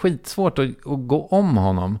så det var skitsvårt att gå om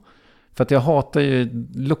honom. För att jag hatar ju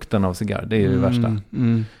lukten av cigarr, det är ju det värsta.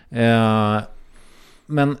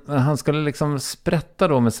 Men han skulle liksom sprätta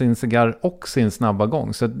då med sin cigarr och sin snabba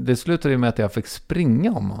gång. Så det slutade ju med att jag fick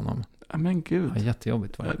springa om honom. Men gud. Ja,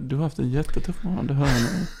 jättejobbigt var det. Du har haft en jättetuff morgon, det hör jag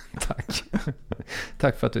nu. Tack.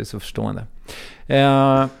 Tack för att du är så förstående.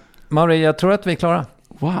 Mauri, jag tror att vi är klara.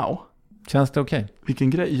 Wow. Känns det okej? Vilken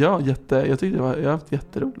grej. Ja, jag tyckte jag har haft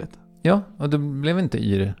jätteroligt. Ja, och du blev inte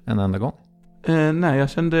yr en enda gång? Nej, jag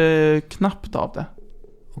kände knappt av det.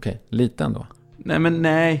 Okej, lite ändå.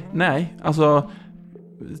 Nej. Alltså,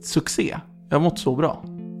 succé. Jag har mått så bra.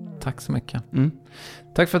 Tack så mycket.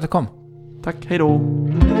 Tack för att du kom. Tack, hej då.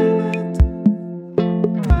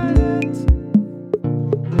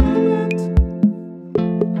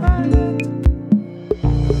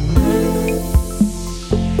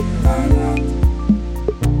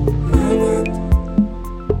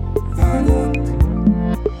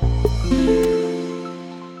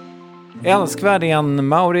 Älskvärd igen,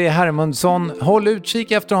 Mauri Hermundsson. Håll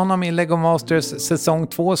utkik efter honom i Lego Masters säsong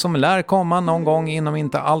 2 som lär komma någon gång inom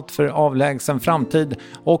inte allt för avlägsen framtid.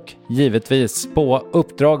 Och givetvis på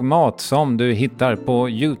Uppdrag Mat som du hittar på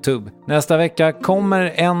YouTube. Nästa vecka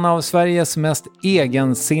kommer en av Sveriges mest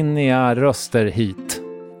egensinniga röster hit.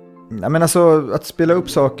 Ja, men alltså att spela upp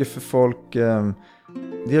saker för folk,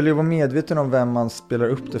 det gäller ju att vara medveten om vem man spelar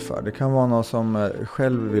upp det för. Det kan vara någon som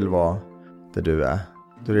själv vill vara där du är.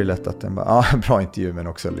 Då är det lätt att den bara, bra intervju men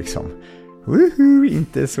också liksom,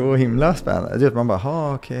 inte så himla spännande. Du vet, man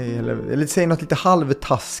bara, okej. Eller säger något lite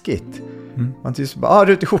halvtaskigt. Man tycker så bara,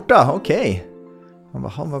 du är ute i skjorta, okej. Man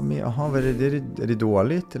bara, vad med, är det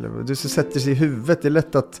dåligt? Eller du så sätter sig i huvudet, det är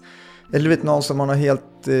lätt att, eller vet någon som har en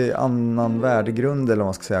helt annan värdegrund eller vad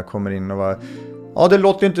man ska säga, kommer in och bara, det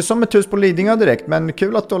låter ju inte som ett hus på Lidingö direkt, men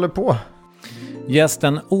kul att du håller på.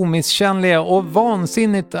 Gästen omisskännliga och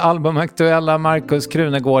vansinnigt albumaktuella Markus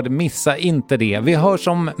Krunegård, missa inte det. Vi hörs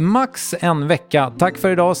om max en vecka. Tack för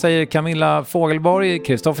idag säger Camilla Fogelborg,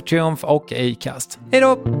 Kristoffer Triumf och Acast. Hej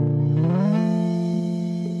då!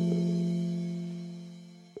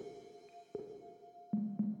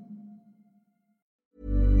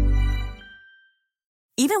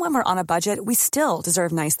 Even when we're on a budget, we still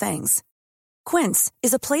deserve nice things. Quince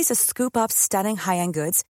is a place to scoop up stunning high-end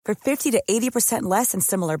goods for 50 to 80% less than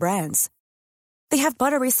similar brands. They have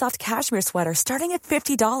buttery soft cashmere sweaters starting at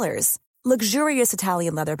 $50, luxurious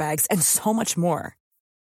Italian leather bags, and so much more.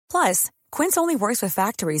 Plus, Quince only works with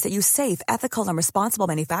factories that use safe, ethical, and responsible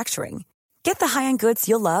manufacturing. Get the high-end goods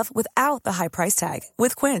you'll love without the high price tag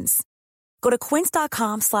with Quince. Go to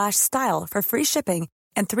quince.com/style for free shipping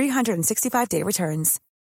and 365-day returns.